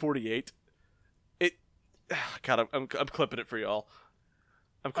 14:48. God, I'm clipping it for y'all.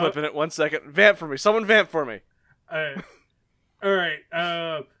 I'm clipping it. 1 second. Vamp for me. Someone vamp for me. All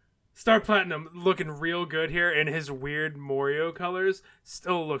right. Star Platinum looking real good here in his weird Morio colors.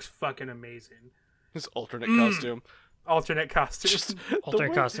 Still looks fucking amazing. His alternate costume. Alternate costume. Just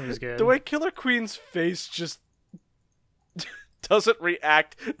Alternate costume is good. The way Killer Queen's face just doesn't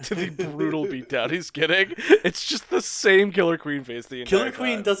react to the brutal beatdown he's getting. It's just the same Killer Queen face the entire Killer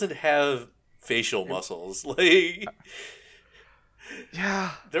Queen time. doesn't have facial muscles. Like,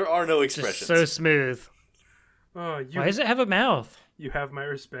 Yeah. there are no Just expressions. so smooth. Oh, Why does it have a mouth? You have my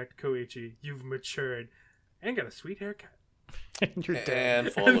respect, Koichi. You've matured and got a sweet haircut. You're dead.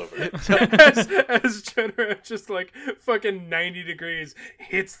 And fall over. as Jenna just like fucking 90 degrees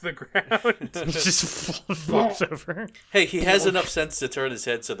hits the ground. Just flops over. Hey, he has enough sense to turn his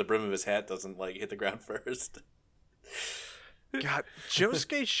head so the brim of his hat doesn't like hit the ground first. God,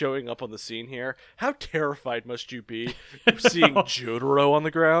 Josuke showing up on the scene here. How terrified must you be seeing Jotaro on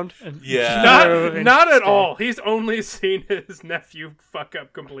the ground? Yeah. Not at all. He's only seen his nephew fuck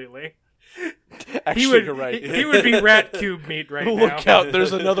up completely. Actually, you're right. He would be rat cube meat right now. Look out,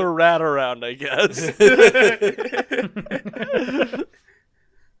 there's another rat around, I guess.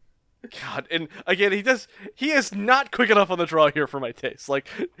 God, and again, he is not quick enough on the draw here for my taste. Like,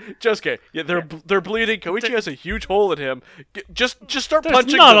 Josuke, yeah, they're bleeding. Koichi has a huge hole in him. Just start There's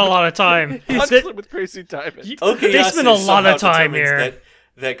punching not them. a lot of time. Punch them with crazy timing. Okay, They spend a lot of time here.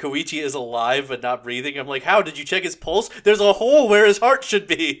 That Koichi is alive but not breathing. I'm like, how did you check his pulse? There's a hole where his heart should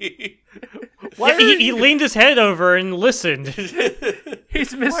be. Yeah, he leaned his head over and listened.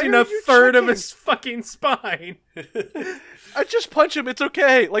 He's missing Why are a you third of checking? his fucking spine. I just punch him. It's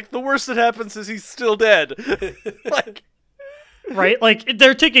okay. Like, the worst that happens is he's still dead. Like, Right? Like,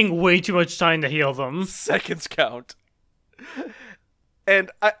 they're taking way too much time to heal them. seconds count. And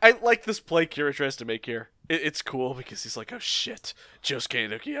I like this play Kira tries to make here. It's cool because he's like, oh shit, Josuke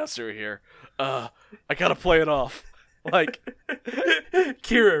and Okuyasu are here. I gotta play it off. Like,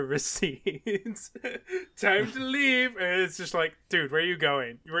 Kira recedes. Time to leave. And it's just like, dude, where are you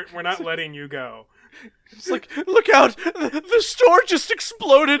going? We're not letting you go. it's like, look out! The store just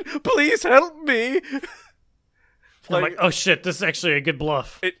exploded! Please help me! I'm like, oh shit, this is actually a good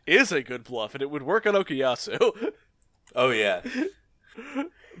bluff. It is a good bluff, and it would work on Okuyasu. Oh, yeah.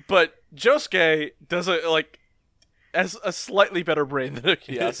 But Josuke has a slightly better brain than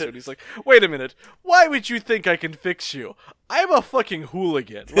Okuyasu, and he's like, wait a minute, why would you think I can fix you? I'm a fucking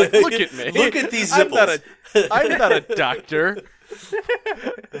hooligan. Like, look at me. Look at these I'm zipples. I'm not a doctor.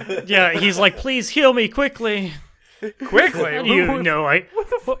 Yeah, he's like, please heal me quickly. Quickly. How do you know?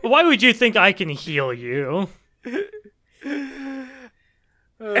 Why would you think I can heal you?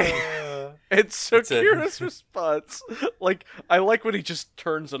 And so Kira's response, like, I like when he just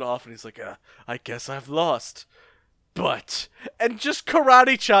turns it off and he's like, I guess I've lost. But, and just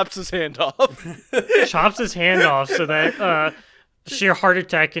karate chops his hand off. Chops his hand off so that Sheer Heart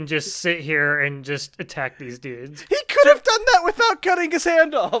Attack can just sit here and just attack these dudes. He could have done that without cutting his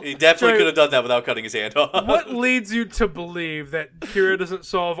hand off. He definitely could have done that without cutting his hand off. What leads you to believe that Kira doesn't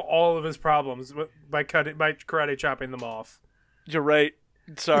solve all of his problems by karate chopping them off? You're right.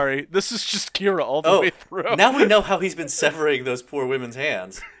 Sorry. This is just Kira all the way through. Now we know how he's been severing those poor women's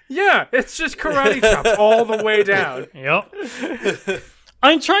hands. Yeah, it's just karate chops all the way down. Yep.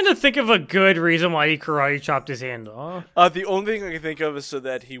 I'm trying to think of a good reason why he karate chopped his hand off. The only thing I can think of is so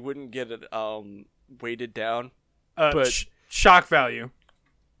that he wouldn't get it weighted down. But Shock value.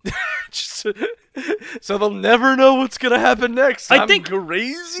 just, so they'll never know what's gonna happen next. I I'm think-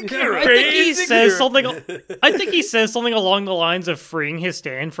 crazy I Kira. think he Crazy says Kira. something. I think he says something along the lines of freeing his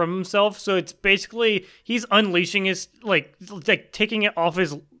stand from himself. So it's basically he's unleashing his like taking it off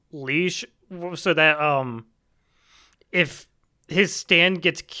his leash, so that if his stand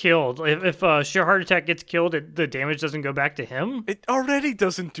gets killed, if Sheer Heart Attack gets killed, the damage doesn't go back to him. It already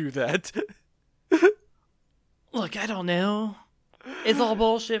doesn't do that. Look, I don't know. It's all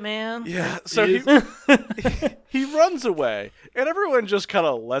bullshit, man. Yeah, so he runs away, and everyone just kind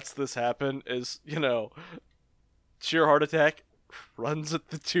of lets this happen. As Sheer Heart Attack runs at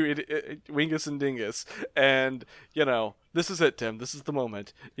the two Wingus and Dingus, and this is it, Tim. This is the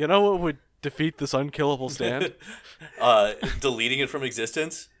moment. You know what would defeat this unkillable stand? Deleting it from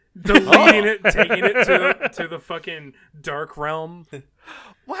existence. Deleting it, taking it to the fucking dark realm.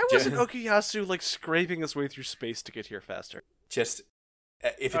 Why wasn't Okuyasu like scraping his way through space to get here faster? Just,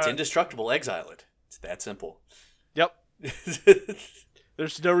 if it's indestructible, exile it. It's that simple. Yep.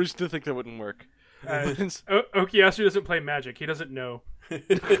 There's no reason to think that wouldn't work. Okuyasu doesn't play Magic. He doesn't know.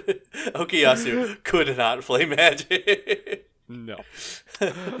 Okuyasu could not play Magic. No.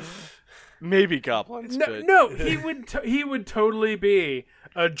 Maybe goblins. but... No, he would totally be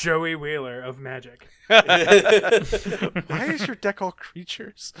a Joey Wheeler of Magic. Why is your deck all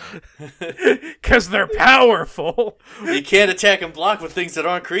creatures? Because they're powerful. You can't attack and block with things that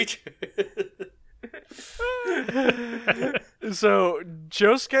aren't creatures. So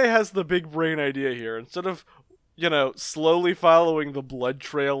Josuke has the big brain idea here. Instead of, slowly following the blood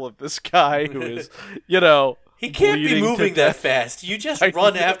trail of this guy who is, he can't be bleeding to moving that death. fast. You just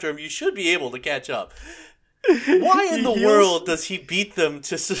run after him. You should be able to catch up. Why in the world does he beat them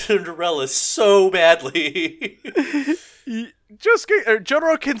to Cinderella so badly?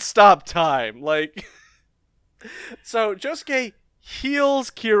 Jotaro can stop time. So Josuke heals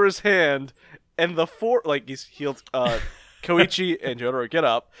Kira's hand, and he's healed Koichi and Jotaro get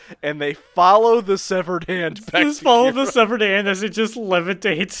up, and they follow the severed hand back Just to follow Kira. the severed hand as it just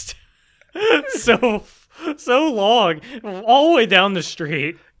levitates so long, all the way down the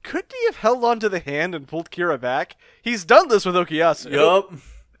street. Couldn't he have held on to the hand and pulled Kira back? He's done this with Okuyasu. Yup.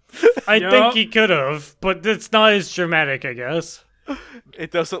 I think he could have, but it's not as dramatic, I guess. It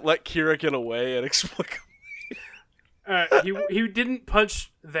doesn't let Kira get away inexplicably. He didn't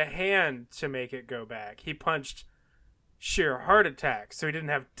punch the hand to make it go back. He punched sheer heart attack, so he didn't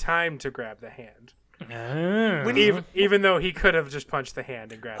have time to grab the hand. Even though he could have just punched the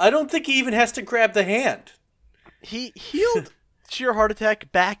hand and grabbed it. I don't think he even has to grab the hand. He healed sheer heart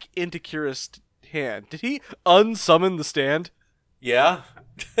attack back into Kira's hand. Did he unsummon the stand? Yeah.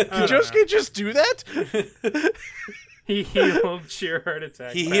 Did Josuke just do that? He healed sheer heart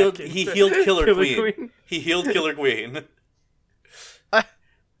attack. He healed Killer Queen. He healed Killer Queen.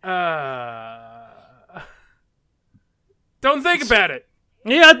 Don't think about it.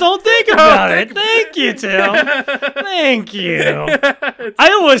 Yeah, don't think about it. Thank you, Tim. Thank you.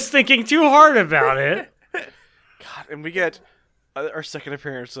 I was thinking too hard about it. God, and we get our second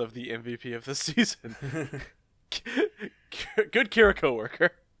appearance of the MVP of the season. Good Kira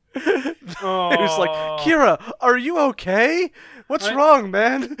coworker. Who's like, Kira, are you okay? What's wrong,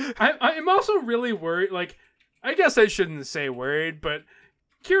 man? I'm also really worried. I guess I shouldn't say worried, but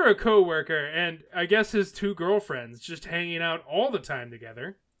Kira coworker and I guess his two girlfriends just hanging out all the time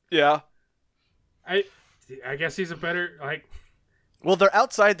together. Yeah. I guess he's a better Well, they're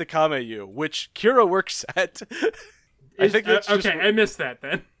outside the Kameiyu, which Kira works at. I think that's just, okay. I missed that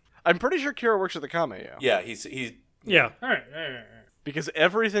then. I'm pretty sure Kira works at the Kameiyu. Yeah, he's Yeah. All right. Because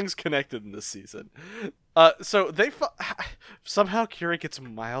everything's connected in this season. So they somehow Kira gets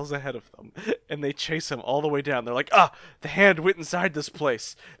miles ahead of them, and they chase him all the way down. They're like, the hand went inside this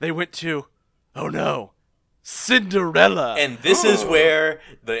place. They went to, oh no, Cinderella. And this is where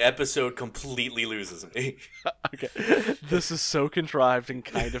the episode completely loses me. Okay, this is so contrived and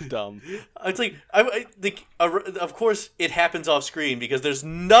kind of dumb. It's of course it happens off screen because there's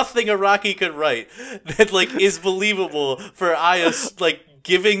nothing Araki could write that is believable for Aya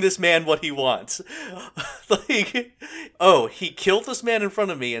giving this man what he wants. He killed this man in front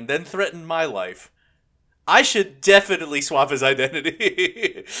of me and then threatened my life. I should definitely swap his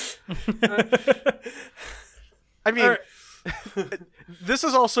identity. I mean, this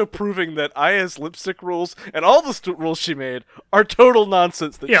is also proving that Aya's lipstick rules and all the rules she made are total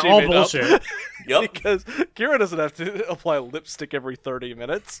nonsense that she all made bullshit. up. Yep. Because Kira doesn't have to apply lipstick every 30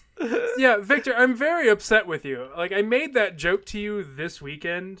 minutes. Yeah, Victor, I'm very upset with you. I made that joke to you this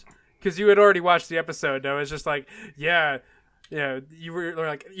weekend because you had already watched the episode. And I was just like, yeah, you were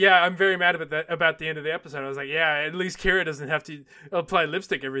like, yeah, I'm very mad about the end of the episode. I was like, yeah, at least Kira doesn't have to apply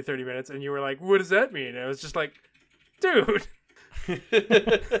lipstick every 30 minutes. And you were like, what does that mean? And I was just like, dude.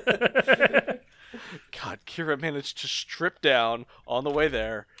 God, Kira managed to strip down on the way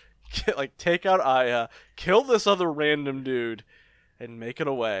there, take out Aya, kill this other random dude, and make it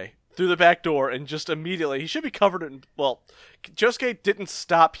away through the back door. And just immediately, he should be covered in. Well, Josuke didn't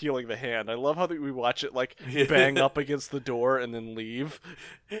stop healing the hand. I love how we watch it bang up against the door and then leave.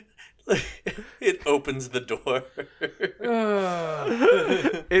 It opens the door.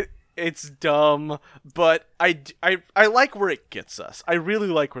 It's dumb, but I like where it gets us. I really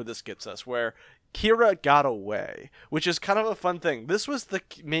like where this gets us, where Kira got away, which is kind of a fun thing. This was the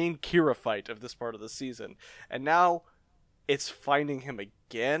main Kira fight of this part of the season, and now it's finding him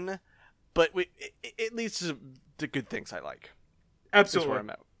again, but it leads to the good things I like. Absolutely. Is where I'm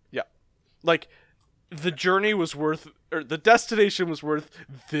at. Yeah. The journey was worth, or the destination was worth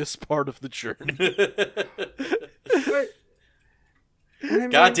this part of the journey.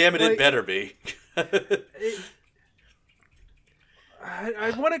 God damn it, it better be.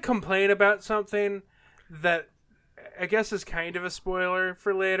 I want to complain about something that I guess is kind of a spoiler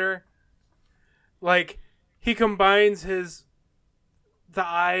for later. Like, he combines the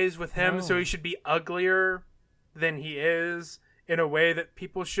eyes with him, so he should be uglier than he is in a way that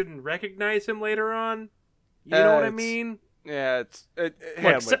people shouldn't recognize him later on. You know what I mean? Yeah,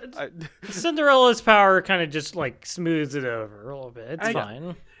 Cinderella's power kind of just like smooths it over a little bit. It's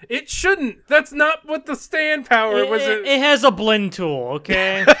fine. It shouldn't. That's not what the stand power was. It has a blend tool,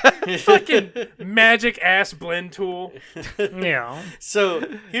 okay? Fucking magic ass blend tool. Yeah. So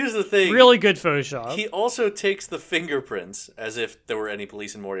here's the thing. Really good Photoshop. He also takes the fingerprints, as if there were any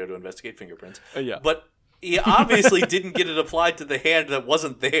police in Morio to investigate fingerprints. Yeah. But he obviously didn't get it applied to the hand that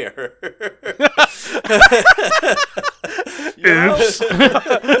wasn't there. Oops.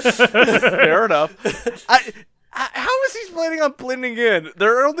 Fair enough. How is he planning on blending in?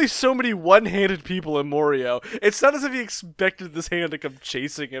 There are only so many one-handed people in Morio. It's not as if he expected this hand to come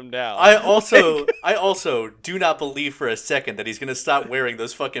chasing him down. I also do not believe for a second that he's gonna stop wearing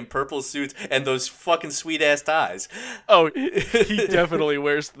those fucking purple suits and those fucking sweet ass ties. Oh, he definitely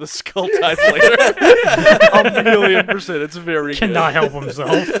wears the skull ties later. 1,000,000%. It's very Cannot good. help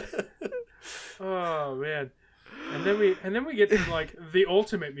himself. Oh man. And then we get to like the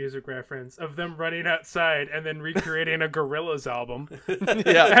ultimate music reference of them running outside and then recreating a Gorillaz album.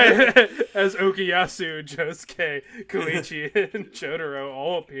 Yeah. As Okuyasu, Josuke, Koichi, and Jotaro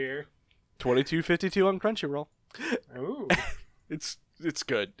all appear. 22.52 on Crunchyroll. Ooh. It's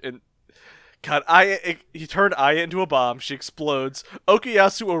good. And God, he turned Aya into a bomb. She explodes.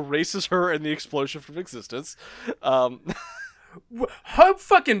 Okuyasu erases her and the explosion from existence. How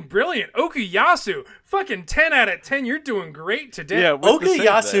fucking brilliant. Okuyasu, fucking 10 out of 10. You're doing great today. Yeah,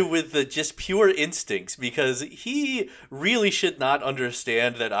 Okuyasu with the just pure instincts, because he really should not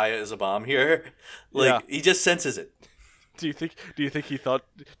understand that Aya is a bomb here. Like, he just senses it. Do you think he thought,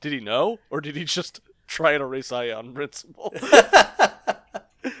 did he know? Or did he just try and erase Aya on principle?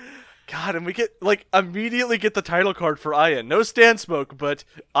 God, and we immediately get the title card for Aya. No stand smoke, but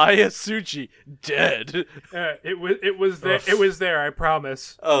Aya Tsuji dead. It was there, I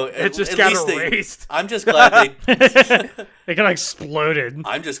promise. Oh, it just at got least erased. I'm just glad they It kind of exploded.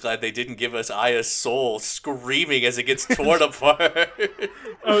 I'm just glad they didn't give us Aya's soul screaming as it gets torn apart.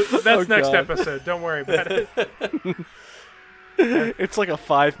 Oh, that's next God. episode. Don't worry about it. It's like a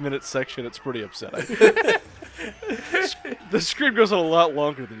 5-minute section. It's pretty upsetting. The scream goes on a lot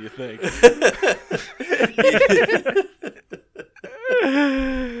longer than you think.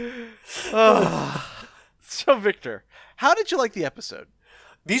 So, Victor, how did you like the episode?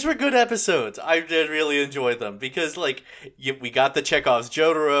 These were good episodes. I did really enjoy them because, like, we got the Chekhov's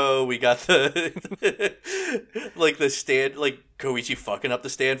Jotaro, we got the like the stand, like Koichi fucking up the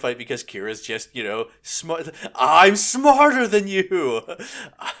stand fight because Kira's just, smart. I'm smarter than you.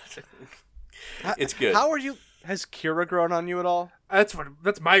 It's good. Has Kira grown on you at all? That's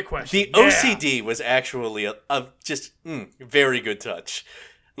my question. The OCD was actually a very good touch,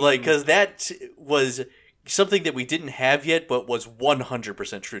 like, because that was something that we didn't have yet, but was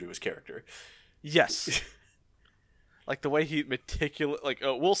 100% true to his character. Yes. Like the way he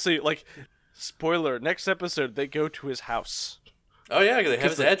we'll see. Like, spoiler: next episode they go to his house. Oh yeah, they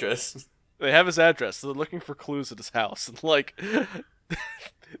have his address. They have his address. So they're looking for clues at his house, and like.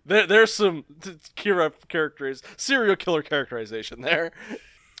 There's some Kira serial killer characterization there.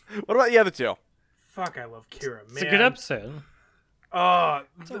 What about the other two? Fuck, I love Kira, man. It's a good episode.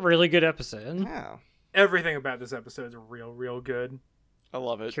 It's a really good episode. Yeah. Everything about this episode is real, real good. I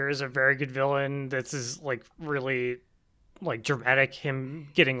love it. Kira's a very good villain. This is like really like dramatic, him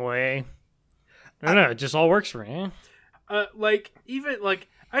getting away. I don't know, it just all works for me. I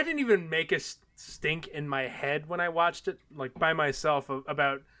didn't even make a stink in my head when I watched it, like, by myself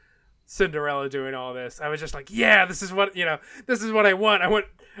about Cinderella doing all this. I was just like, yeah, this is what I want.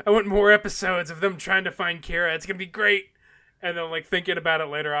 I want more episodes of them trying to find Kira. It's gonna be great. And then, like, thinking about it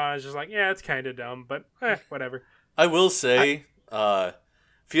later on, I was just like, yeah, it's kind of dumb, but whatever. I will say,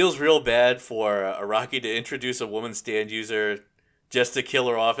 feels real bad for Araki to introduce a woman stand user just to kill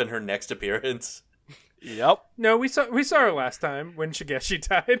her off in her next appearance. Yep. No, we saw her last time when Shigeshi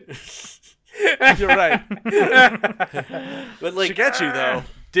died. You're right. But like Shigechi, though,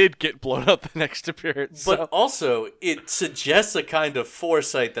 did get blown up the next appearance. But so. also, it suggests a kind of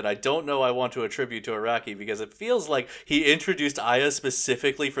foresight that I don't know I want to attribute to Araki, because it feels like he introduced Aya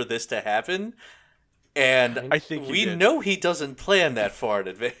specifically for this to happen. And I think we know he doesn't plan that far in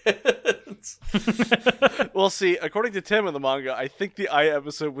advance. Well, see, according to Tim in the manga, I think the Aya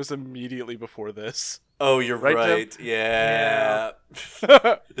episode was immediately before this. Oh, you're Right, right. Yeah.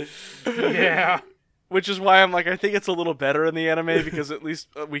 Yeah. Which is why I'm like, I think it's a little better in the anime because at least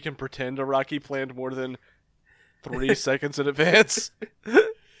we can pretend Araki planned more than 3 seconds in advance.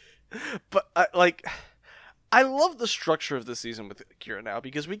 But I love the structure of the season with Kira now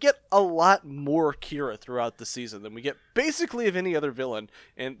because we get a lot more Kira throughout the season than we get basically of any other villain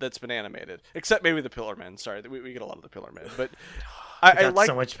that's been animated, except maybe the Pillarmen. Sorry, we get a lot of the Pillarmen, but I like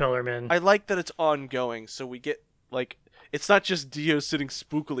so much Pillarmen. I like that it's ongoing, so we get it's not just Dio sitting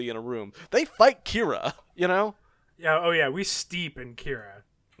spookily in a room. They fight Kira, you know? Yeah. Oh yeah, we steep in Kira.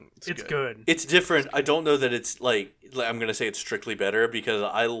 It's good. It's different. I don't know that it's I'm gonna say it's strictly better because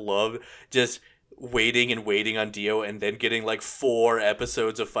I love just waiting on Dio and then getting 4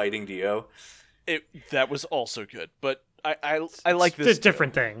 episodes of fighting Dio. That was also good, but I like this. It's a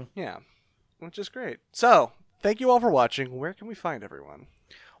different thing. Yeah, which is great. So thank you all for watching. Where can we find everyone?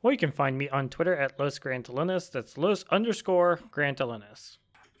 Well, you can find me on Twitter at LosGrantalinus. That's Los_Grantalinus.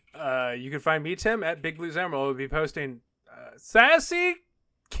 You can find me, Tim, at Big Blue Zamro. We'll be posting Sassy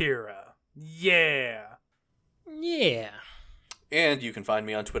Kira. Yeah. Yeah. And you can find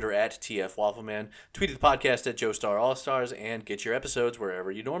me on Twitter at TFWaffleman. Tweet at the podcast at Joestar All-Stars and get your episodes wherever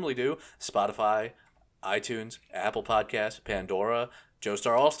you normally do. Spotify, iTunes, Apple Podcasts, Pandora,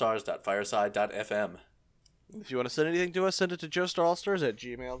 joestarallstars.fireside.fm. If you want to send anything to us, send it to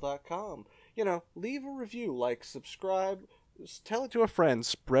joestarallstars@gmail.com. Leave a review, subscribe, tell it to a friend,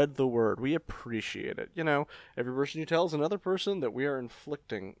 spread the word. We appreciate it. Every person you tell is another person that we are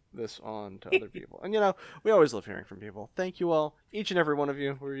inflicting this on to other people. And, we always love hearing from people. Thank you all, each and every one of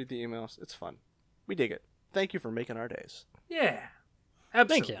you. We read the emails. It's fun. We dig it. Thank you for making our days. Yeah.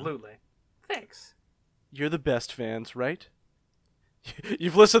 Absolutely. Thanks. You're the best fans, right?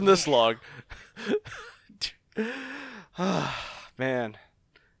 You've listened this long. Man,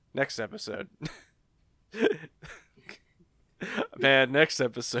 next episode. Next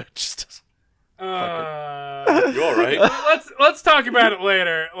episode just You all right? Let's talk about it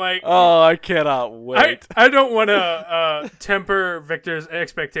later. Oh, I cannot wait. I don't want to temper Victor's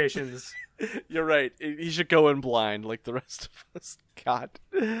expectations. You're right. He should go in blind like the rest of us. God.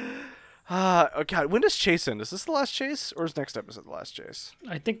 Oh God, when does Chase end? Is this the last chase, or is next episode the last chase?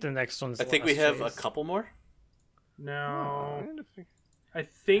 I think the next one's. I think we have a couple more. No, I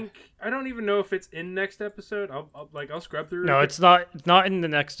don't even know if it's in next episode. I'll scrub through. No, it's not in the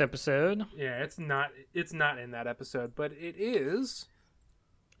next episode. Yeah, it's not in that episode, but it is.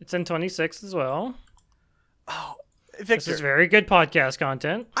 It's in 26 as well. Oh, Victor, this is very good podcast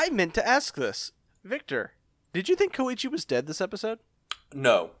content. I meant to ask this, Victor. Did you think Koichi was dead this episode?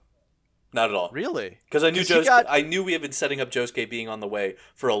 No, not at all. Really? Because I knew I knew we had been setting up Josuke being on the way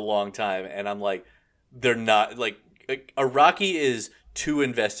for a long time, and I'm like, they're not Araki is too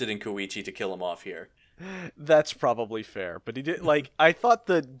invested in Koichi to kill him off here. That's probably fair, but he did I thought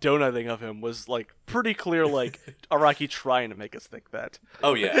the donutting of him was pretty clear, Araki trying to make us think that.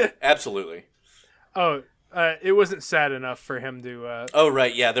 Oh yeah, absolutely. Oh, it wasn't sad enough for him to. Oh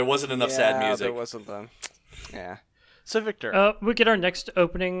right, yeah, there wasn't enough sad music. There wasn't then. Yeah. So Victor, we get our next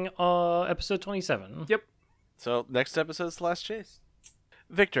opening, episode 27. Yep. So next episode is the last chase.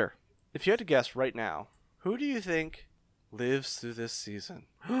 Victor, if you had to guess right now, who do you think lives through this season?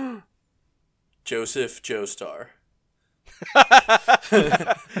 Joseph Joestar.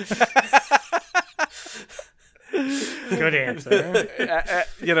 Good answer.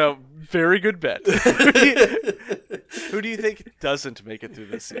 Very good bet. Who do you think doesn't make it through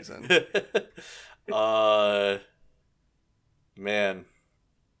this season? Man.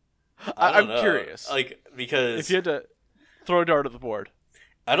 I'm curious. Because if you had to throw a dart at the board.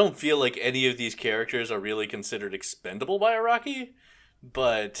 I don't feel like any of these characters are really considered expendable by Araki,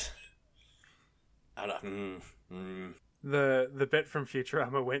 but I don't. The bit from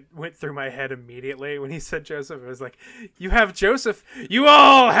Futurama went through my head immediately when he said Joseph. It was like, you have Joseph. You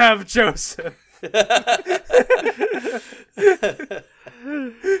all have Joseph.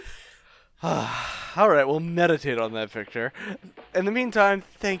 All right, we'll meditate on that, Victor. In the meantime,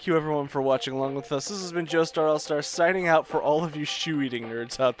 thank you everyone for watching along with us. This has been Joestar All-Star signing out for all of you shoe-eating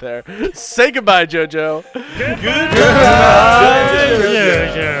nerds out there. Say goodbye, JoJo. Goodbye,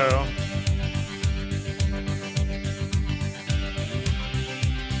 JoJo.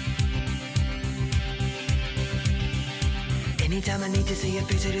 Anytime I need to see a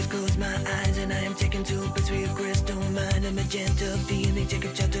face, I just close my eyes and I am taken to a place where your crystal mind, a magenta feeling, take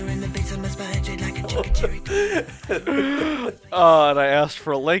a shelter in the base of my spine, straight like a chicken cherry. And I asked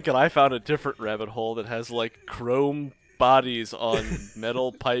for a link and I found a different rabbit hole that has chrome bodies on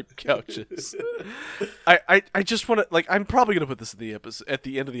metal pipe couches. I just want to, like, I'm probably going to put this at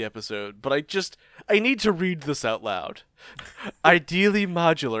the end of the episode, but I need to read this out loud. Ideally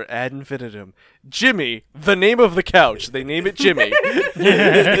modular ad infinitum. Jimmy, the name of the couch, they name it Jimmy,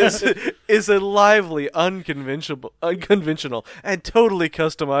 is a lively, unconventional, and totally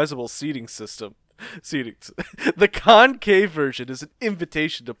customizable seating system. The concave version is an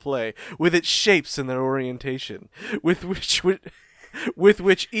invitation to play with its shapes and their orientation, with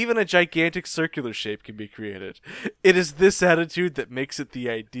which even a gigantic circular shape can be created. It is this attitude that makes it the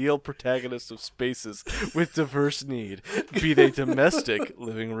ideal protagonist of spaces with diverse need, be they domestic,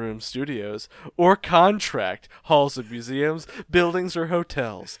 living room studios, or contract, halls of museums, buildings, or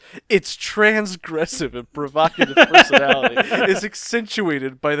hotels. Its transgressive and provocative personality is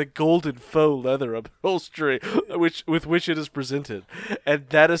accentuated by the golden faux leather upholstery with which it is presented, and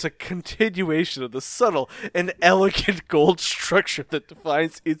that is a continuation of the subtle and elegant gold structure that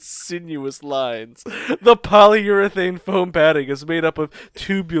defines its sinuous lines. The polyurethane foam padding is made up of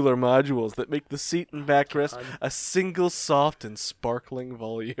tubular modules that make the seat and backrest a single soft and sparkling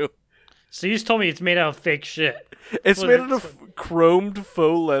volume. So you just told me it's made out of fake shit. It's made out of chromed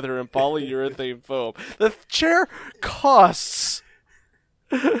faux leather and polyurethane foam. The chair costs...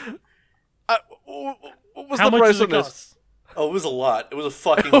 what was How the much price does on it this? cost? Oh, it was a lot. It was a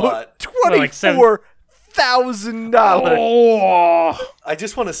fucking lot. $24,000. Oh, I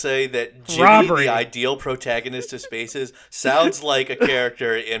just want to say that Jimmy, Robbery. the ideal protagonist of Spaces, sounds like a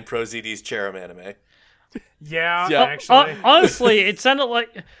character in ProZD's Cherub anime. Yeah, Yeah. actually. honestly, it sounded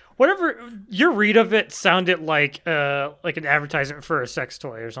like whatever your read of it sounded like an advertisement for a sex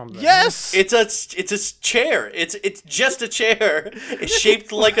toy or something. Yes! It's a chair. It's just a chair. It's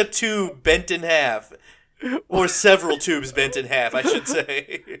shaped like a tube bent in half. Or several tubes bent in half, I should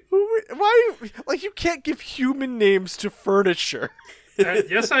say. Why? Like, you can't give human names to furniture.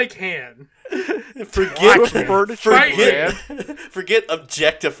 Yes, I can. Forget furniture. Right. forget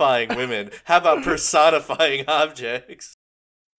objectifying women. How about personifying objects?